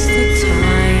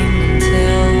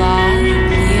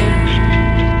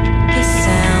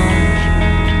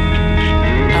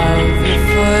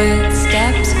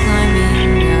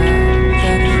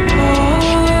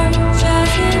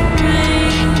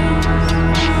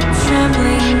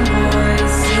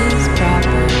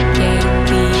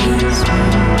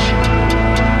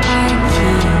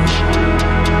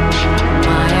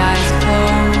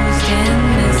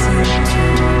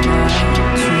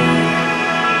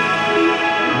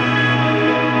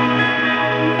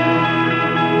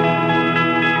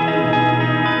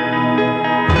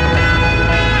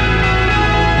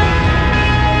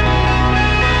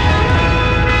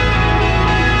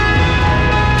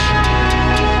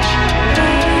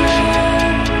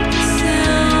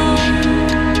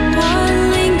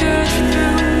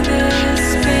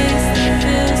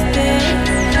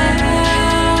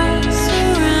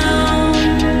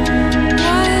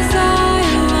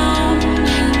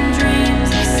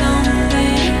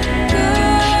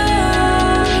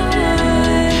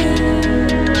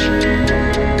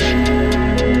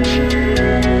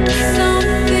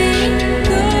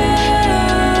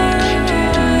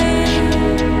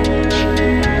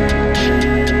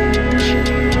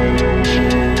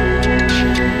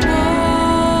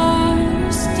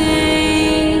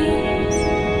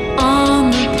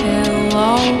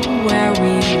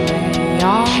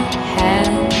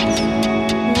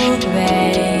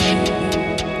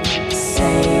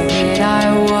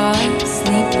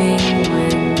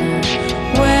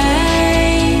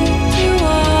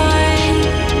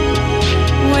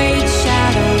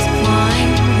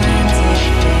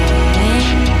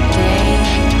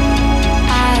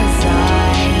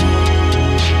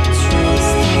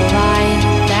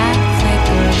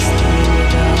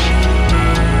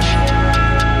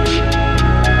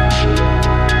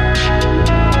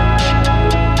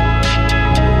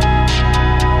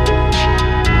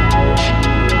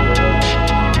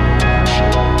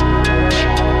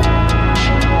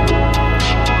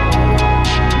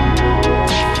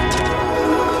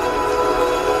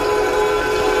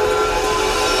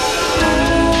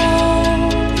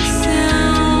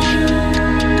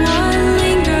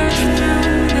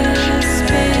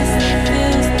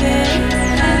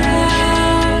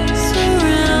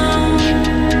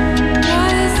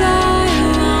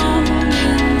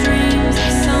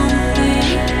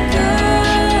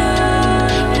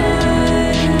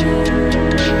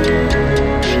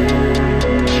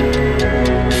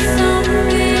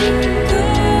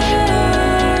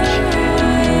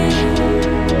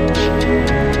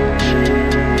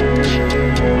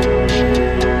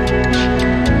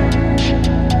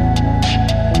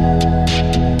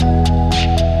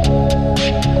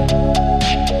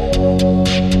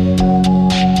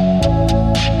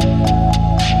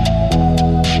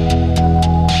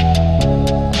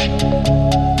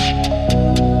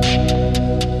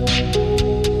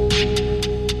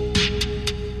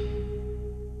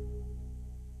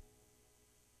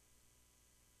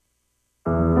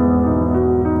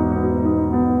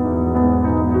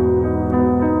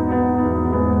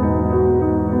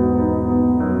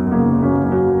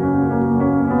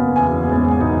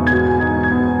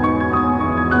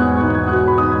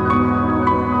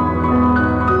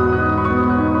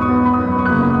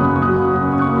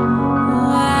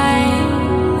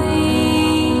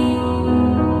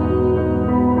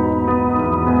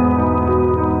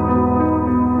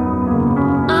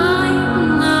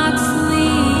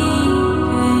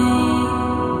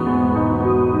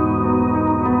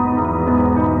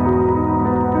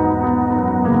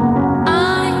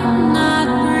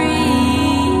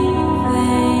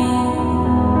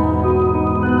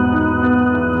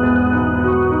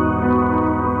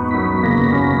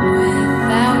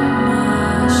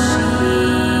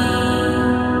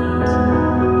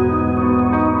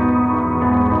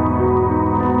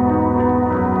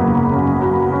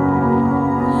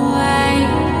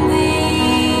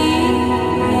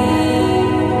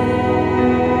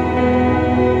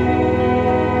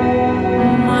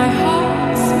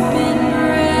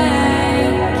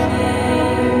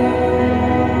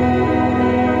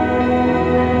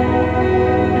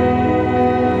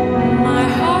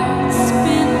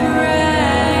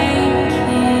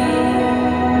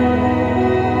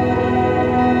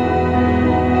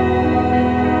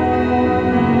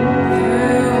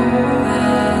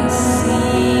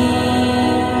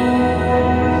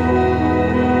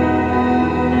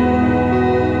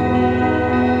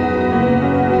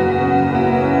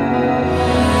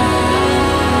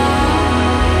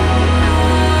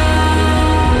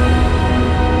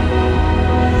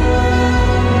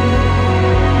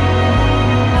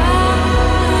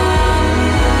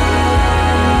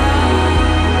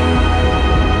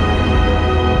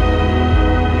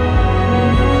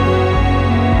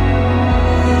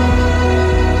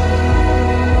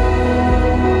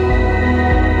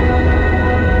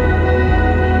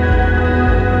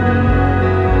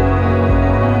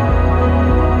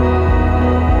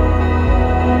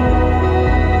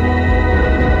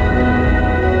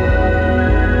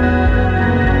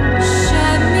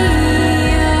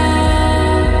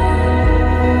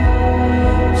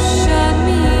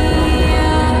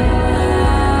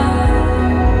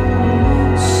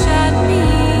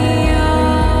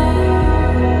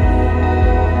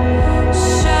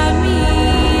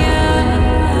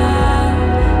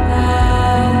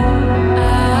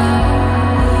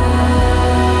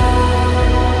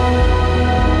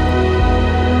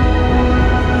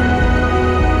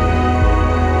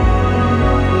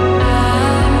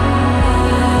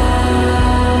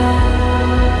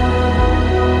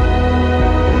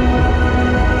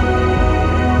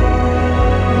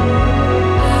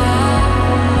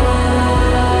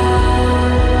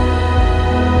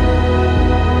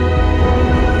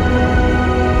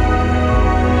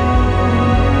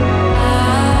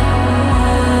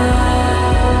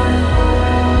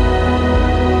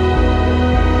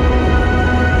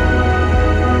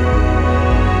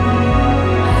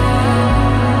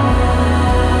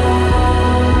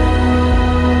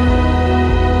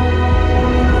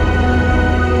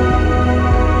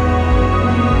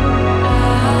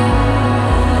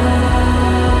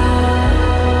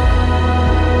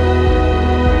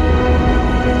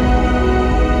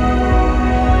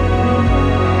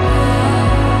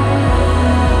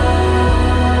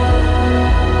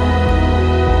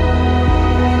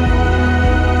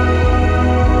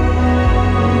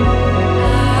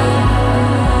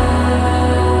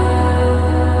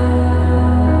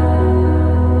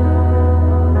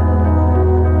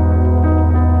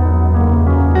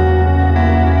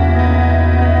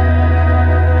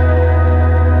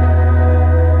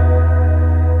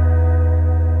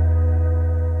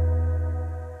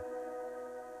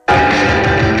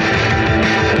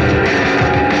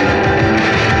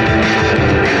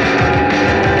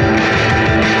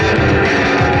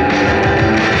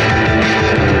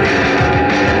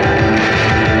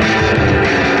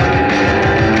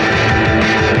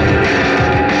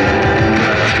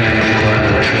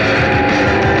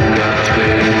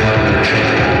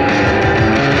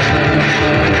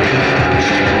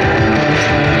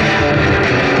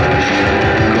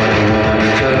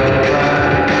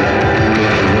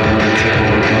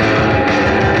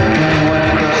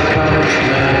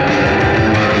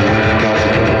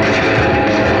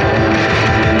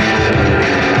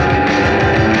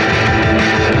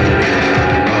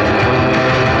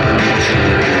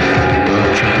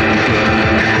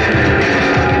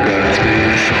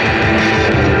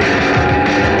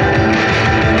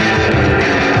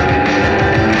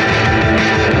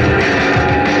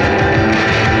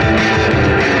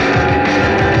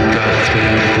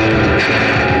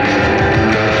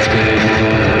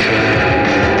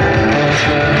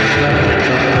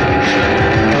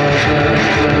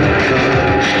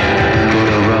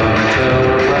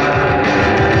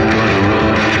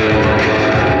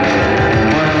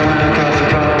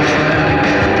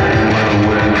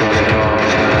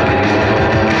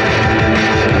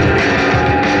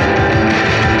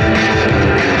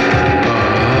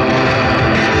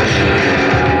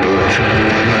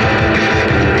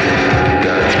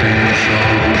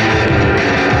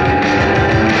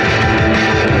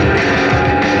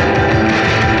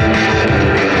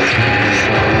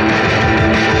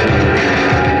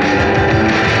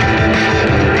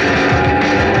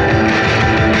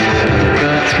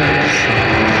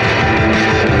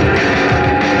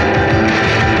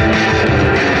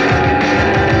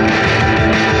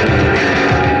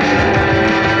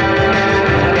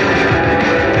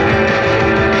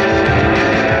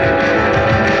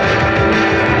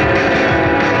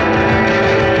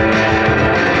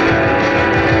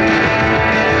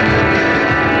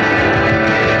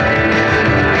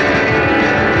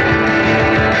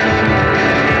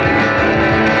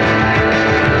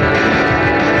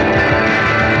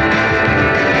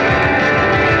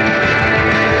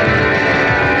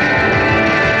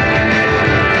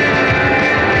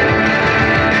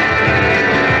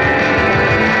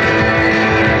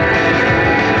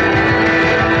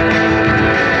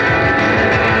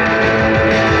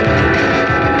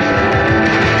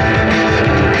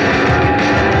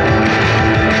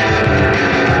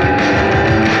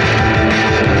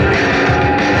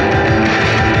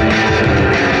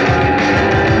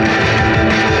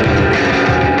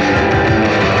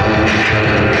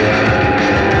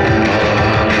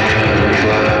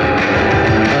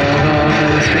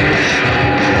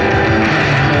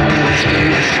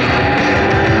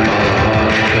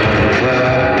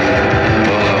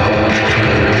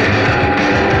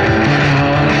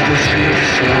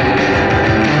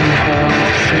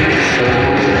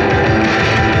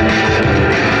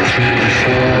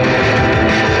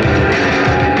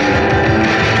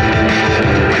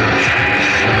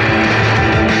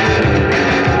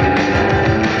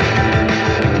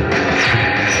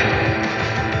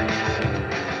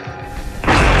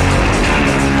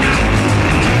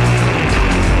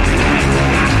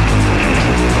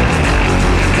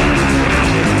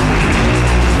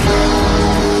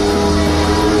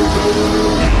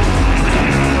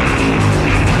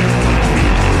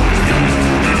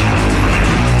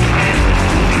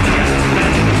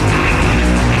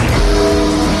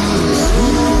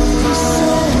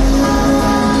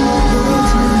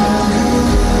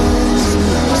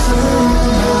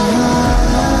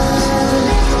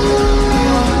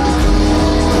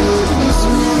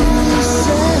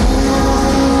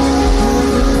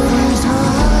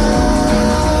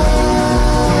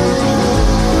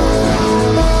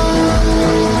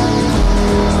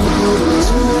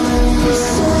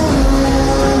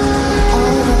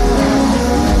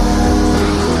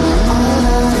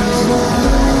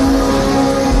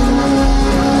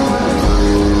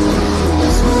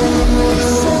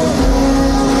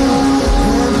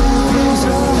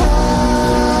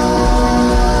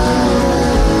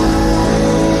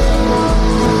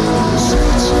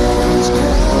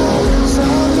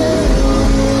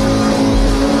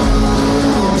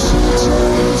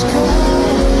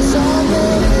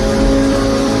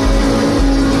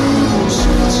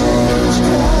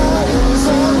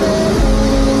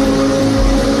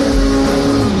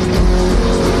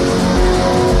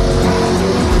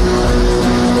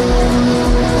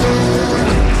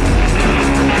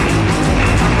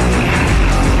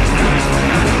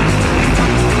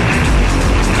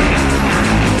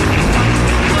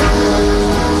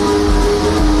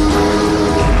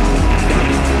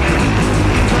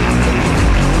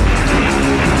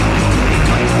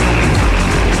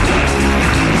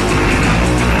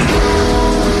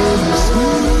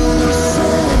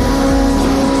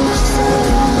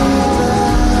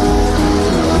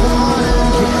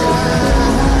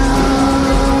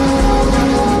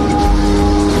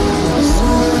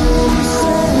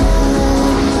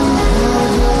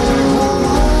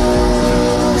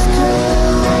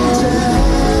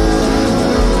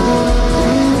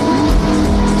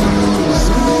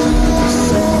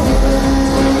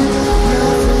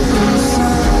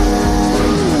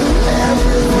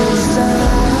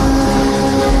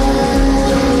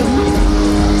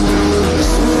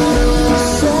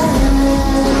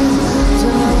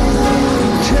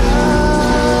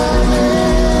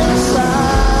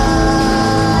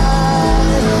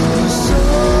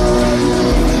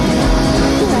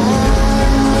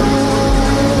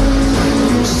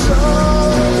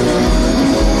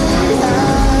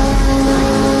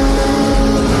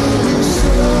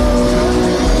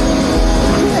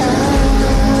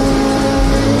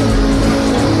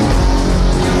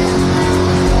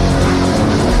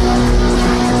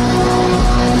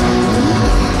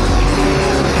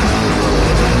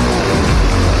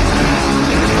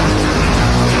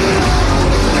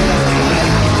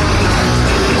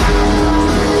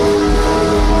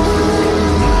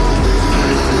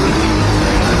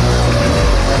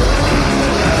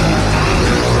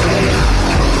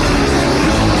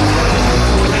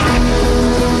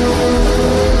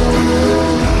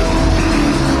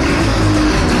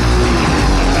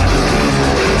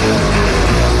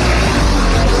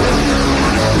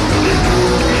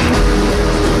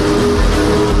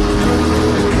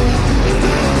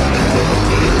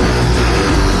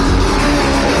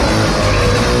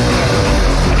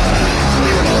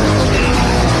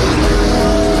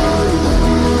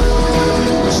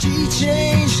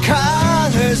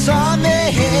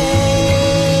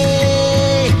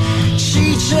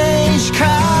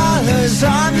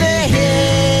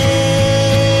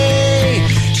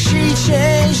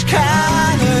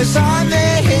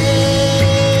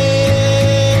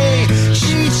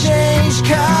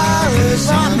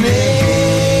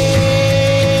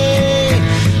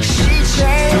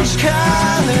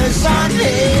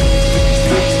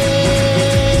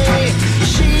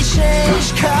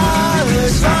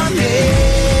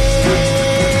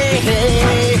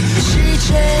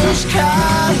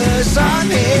colors on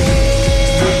me.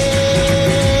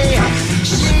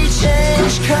 She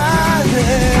changed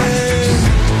colors.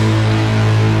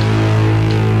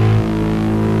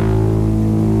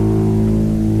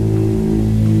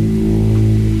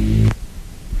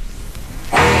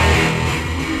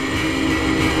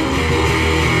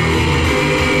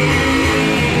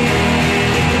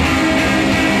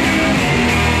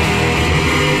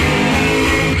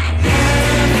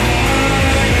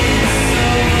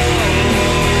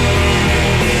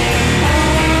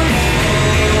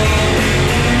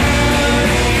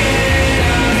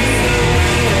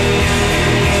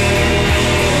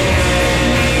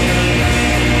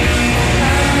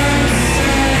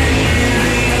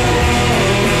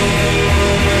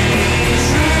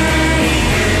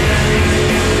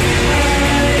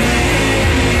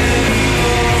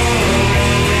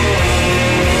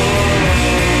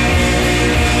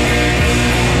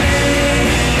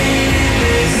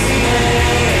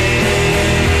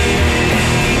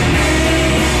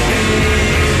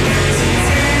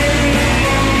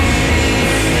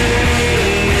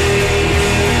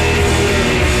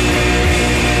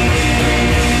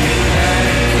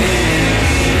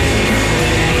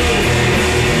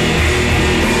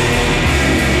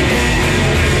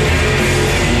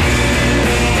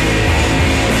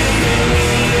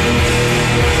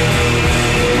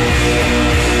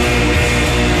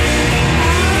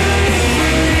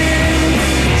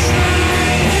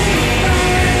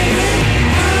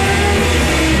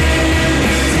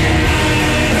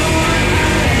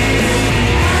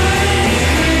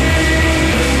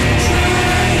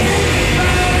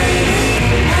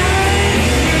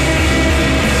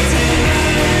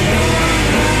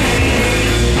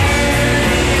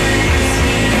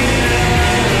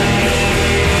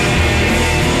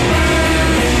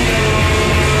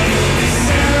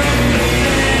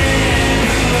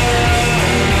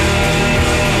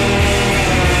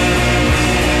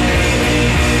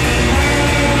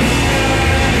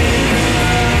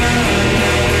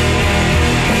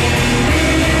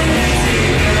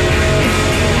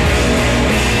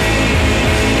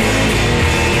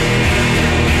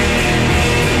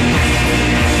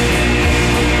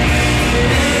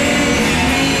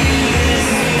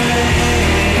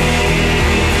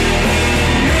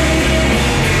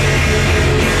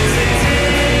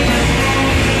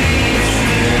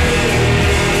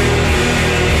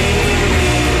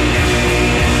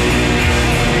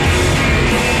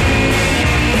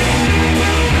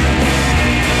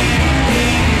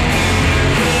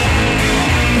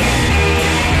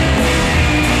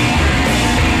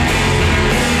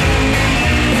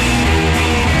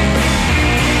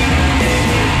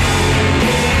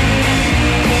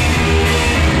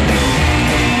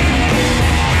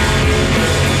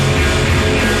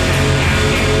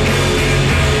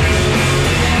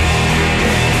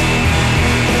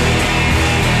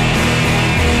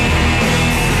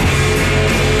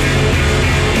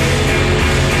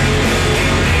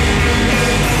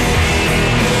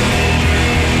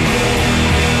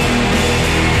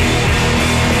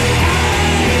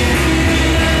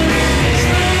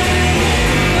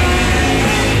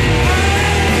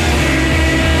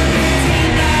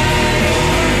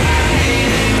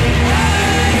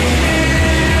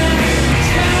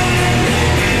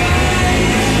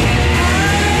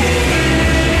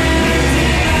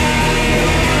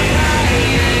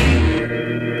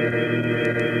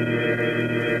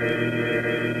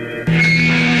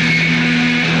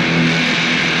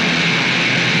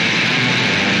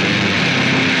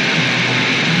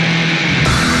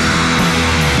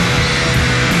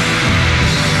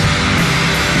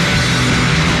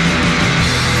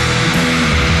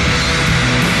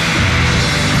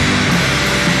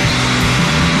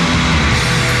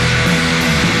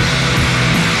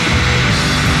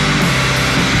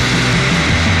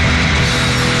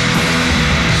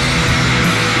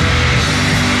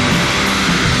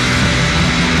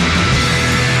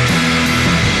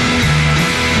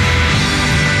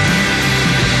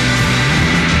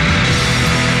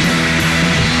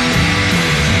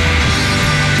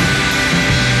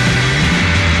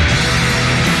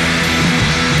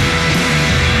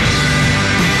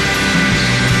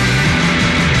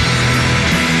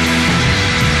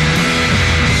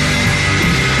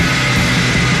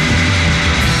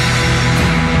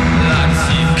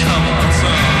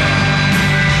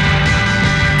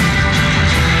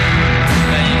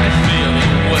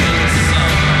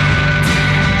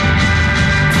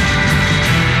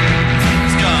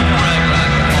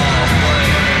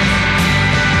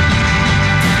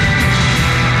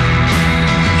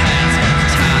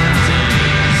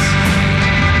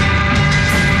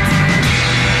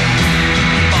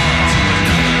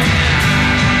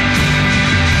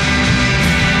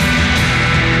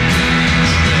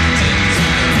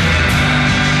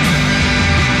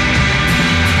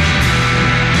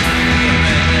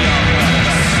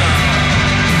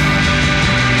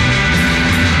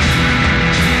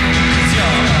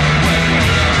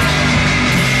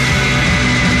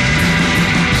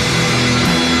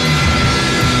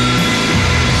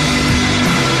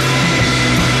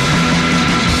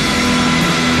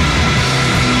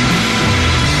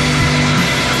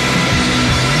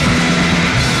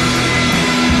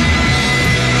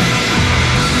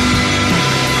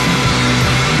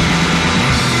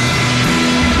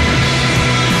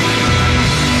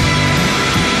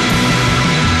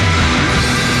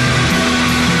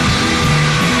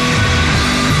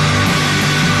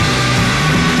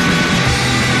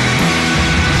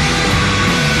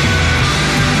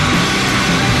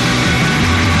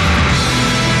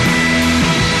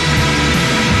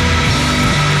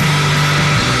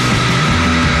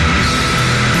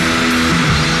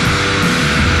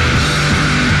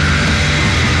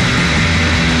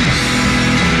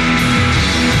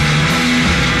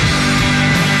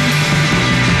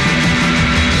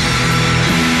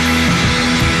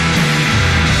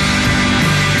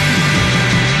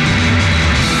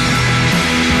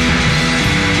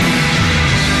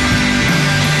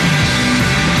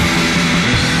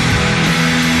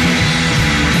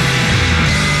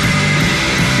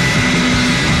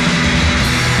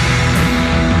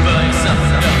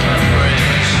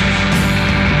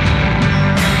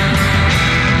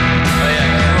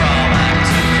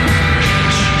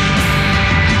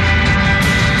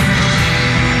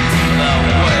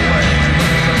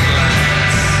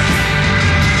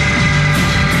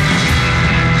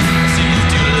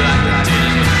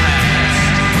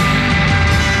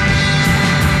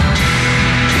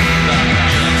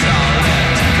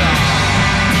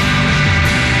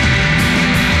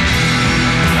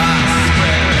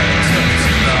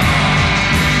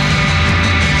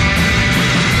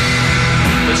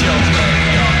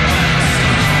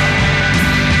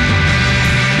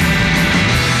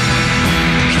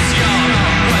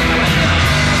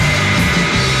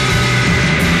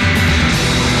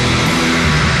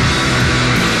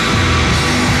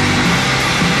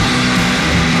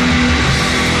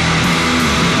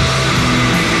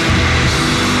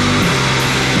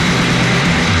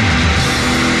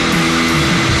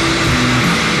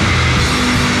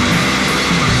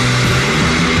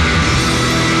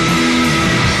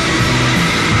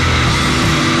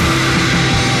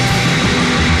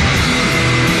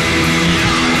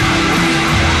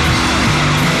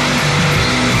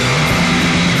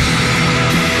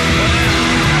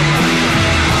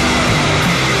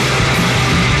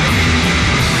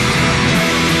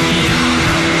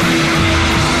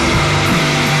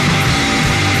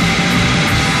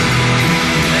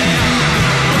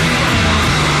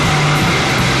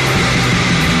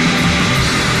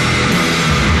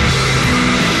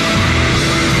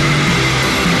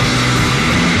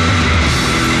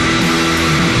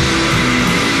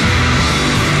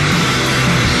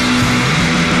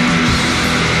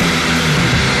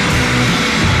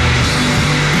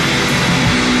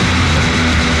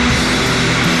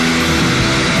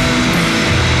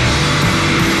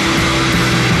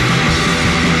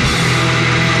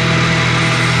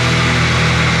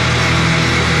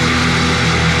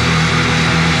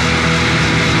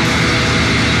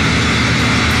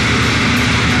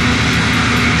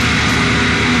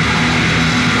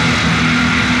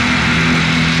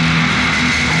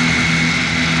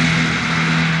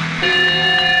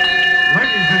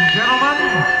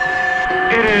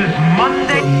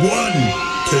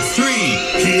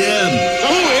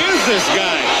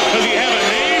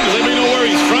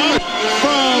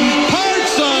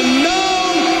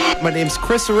 My name's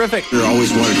Chris Horrific. I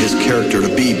always wanted his character to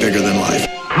be bigger than life.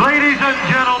 Ladies and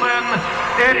gentlemen,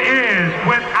 it is,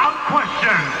 without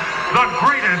question, the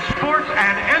greatest sports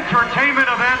and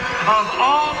entertainment event of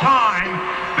all time.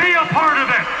 Be a part of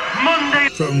it, Monday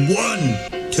from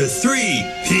 1 to 3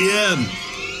 p.m.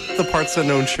 The Parts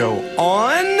Unknown Show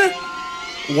on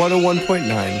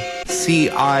 101.9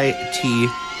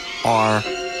 CITR.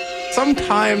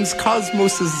 Sometimes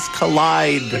cosmoses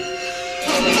collide.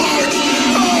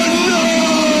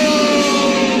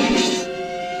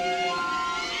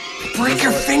 Break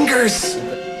your fingers!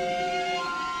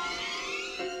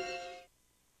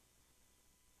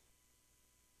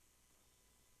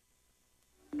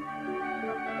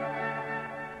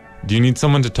 Do you need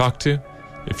someone to talk to?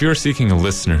 If you are seeking a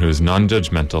listener who is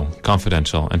non-judgmental,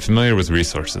 confidential, and familiar with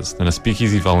resources, then a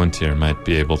Speakeasy volunteer might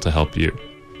be able to help you.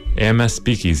 AMS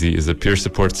Speakeasy is a peer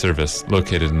support service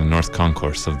located in the North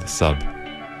Concourse of the Sub.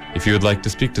 If you would like to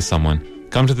speak to someone,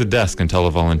 come to the desk and tell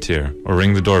a volunteer, or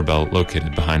ring the doorbell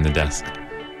located behind the desk.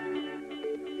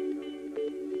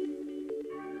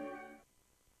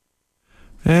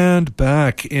 And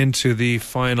back into the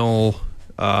final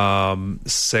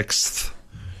sixth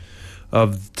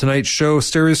of tonight's show,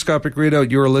 Stereoscopic Readout.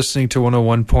 You're listening to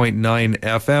 101.9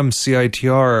 FM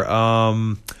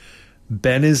CITR.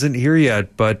 Ben isn't here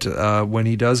yet, but when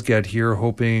he does get here,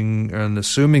 hoping and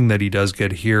assuming that he does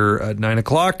get here at 9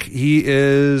 o'clock, he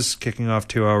is kicking off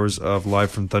 2 hours of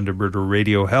Live from Thunderbird or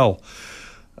Radio Hell.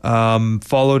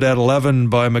 Followed at 11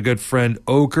 by my good friend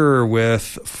Ochre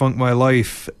with Funk My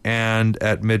Life, and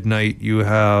at midnight you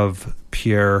have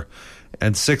Pierre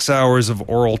and 6 hours of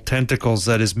Oral Tentacles.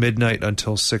 That is midnight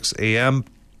until 6 a.m.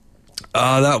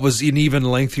 That was an even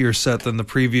lengthier set than the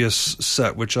previous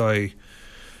set, which I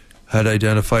had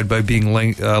identified by being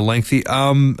lengthy.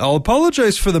 I'll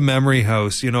apologize for the Memory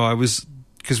House. You know, I was,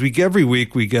 because every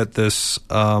week we get this,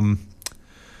 every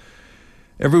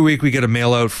week we get a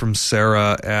mail out from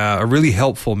Sarah, a really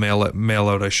helpful mail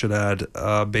out, I should add,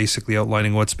 basically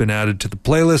outlining what's been added to the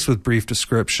playlist with brief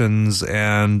descriptions.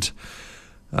 And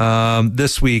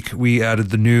this week we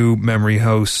added the new Memory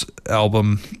House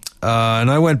album. And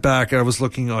I went back and I was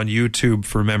looking on YouTube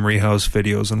for Memory House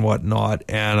videos and whatnot,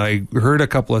 and I heard a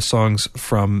couple of songs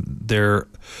from their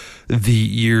The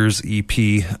Years EP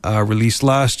released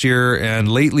last year, and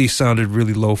lately sounded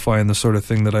really lo-fi and the sort of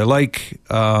thing that I like.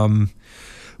 But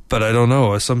I don't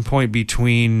know, at some point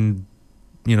between,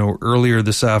 you know, earlier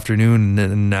this afternoon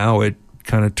and now, it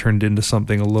kind of turned into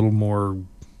something a little more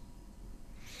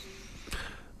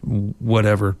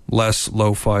whatever, less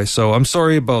lo-fi. So I'm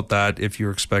sorry about that if you're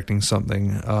expecting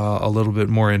something a little bit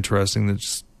more interesting. That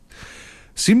just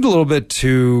seemed a little bit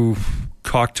too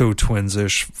Cocteau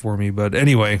Twins-ish for me. But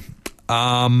anyway,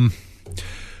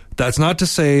 that's not to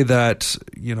say that,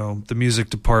 you know, the music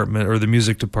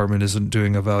department isn't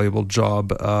doing a valuable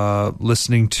job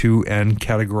listening to and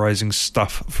categorizing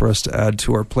stuff for us to add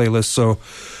to our playlist. So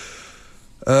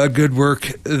good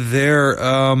work there.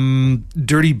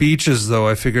 Dirty Beaches, though,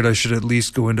 I figured I should at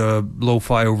least go into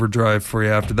lo-fi overdrive for you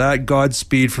after that.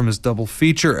 Godspeed from his double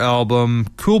feature album.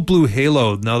 Cool Blue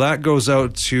Halo. Now that goes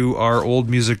out to our old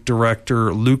music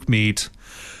director, Luke Meat.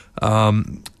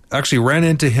 Actually ran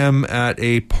into him at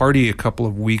a party a couple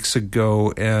of weeks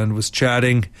ago and was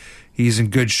chatting. He's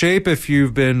in good shape, if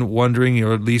you've been wondering,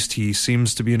 or at least he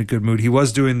seems to be in a good mood. He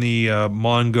was doing the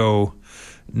Mongo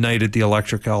night at the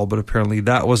Electric Owl, but apparently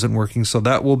that wasn't working, so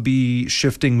that will be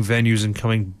shifting venues and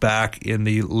coming back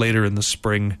later in the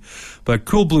spring. But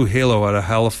Cool Blue Halo out of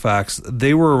Halifax,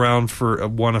 they were around for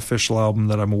one official album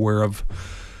that I'm aware of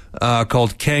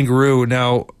called Kangaroo.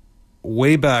 Now,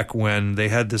 way back when, they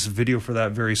had this video for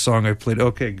that very song I played.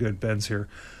 Okay, good, Ben's here.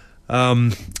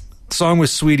 Song was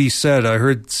Sweetie Said.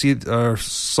 I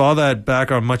saw that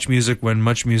back on Much Music when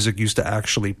Much Music used to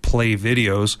actually play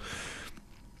videos.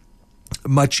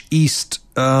 Much East,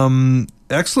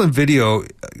 excellent video.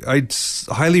 I'd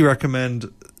highly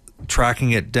recommend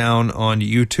tracking it down on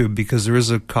YouTube, because there is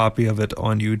a copy of it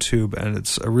on YouTube and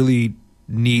it's a really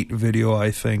neat video, I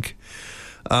think.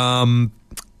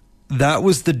 That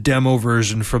was the demo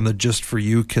version from the Just For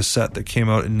You cassette that came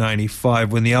out in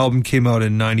 95. When the album came out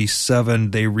in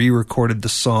 97, they re-recorded the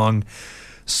song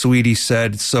Sweetie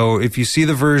Said. So if you see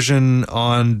the version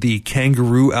on the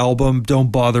Kangaroo album,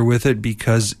 don't bother with it,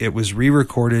 because it was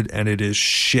re-recorded and it is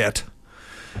shit.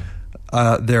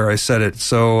 There, I said it.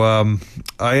 So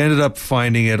I ended up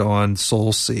finding it on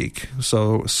Soulseek.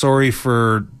 So sorry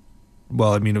for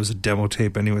well, I mean, it was a demo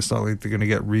tape anyway. It's not like they're going to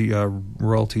get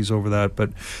royalties over that.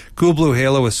 But Cool Blue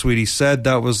Halo with Sweetie Said,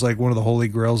 that was like one of the holy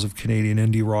grails of Canadian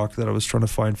indie rock that I was trying to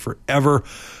find forever.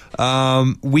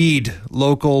 Weed,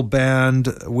 local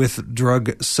band with Drug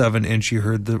 7-inch. You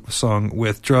heard the song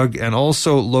With Drug. And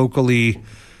also locally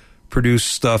produced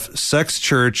stuff, Sex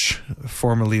Church,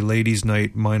 formerly Ladies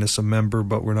Night minus a member,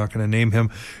 but we're not going to name him.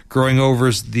 Growing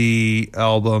Over's the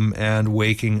album, and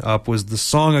Waking Up was the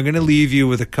song. I'm going to leave you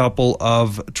with a couple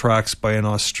of tracks by an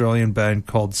Australian band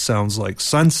called Sounds Like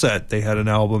Sunset. They had an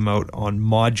album out on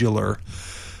Modular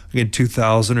in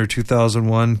 2000 or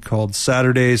 2001 called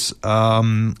Saturdays.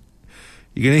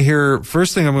 You're going to hear,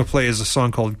 first thing I'm going to play is a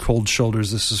song called Cold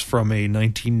Shoulders. This is from a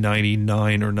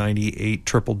 1999 or 98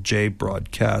 Triple J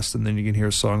broadcast, and then you can hear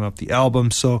a song off the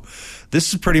album. So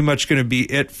this is pretty much going to be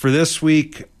it for this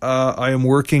week. I am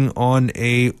working on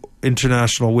a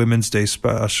International Women's Day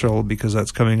special because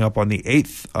that's coming up on the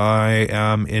 8th. I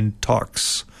am in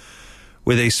talks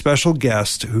with a special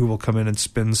guest who will come in and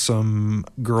spin some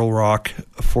girl rock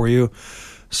for you.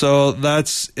 So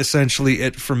that's essentially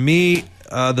it for me.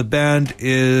 The band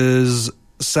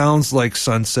Sounds Like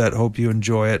Sunset. Hope you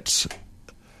enjoy it.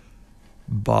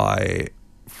 Bye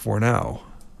for now.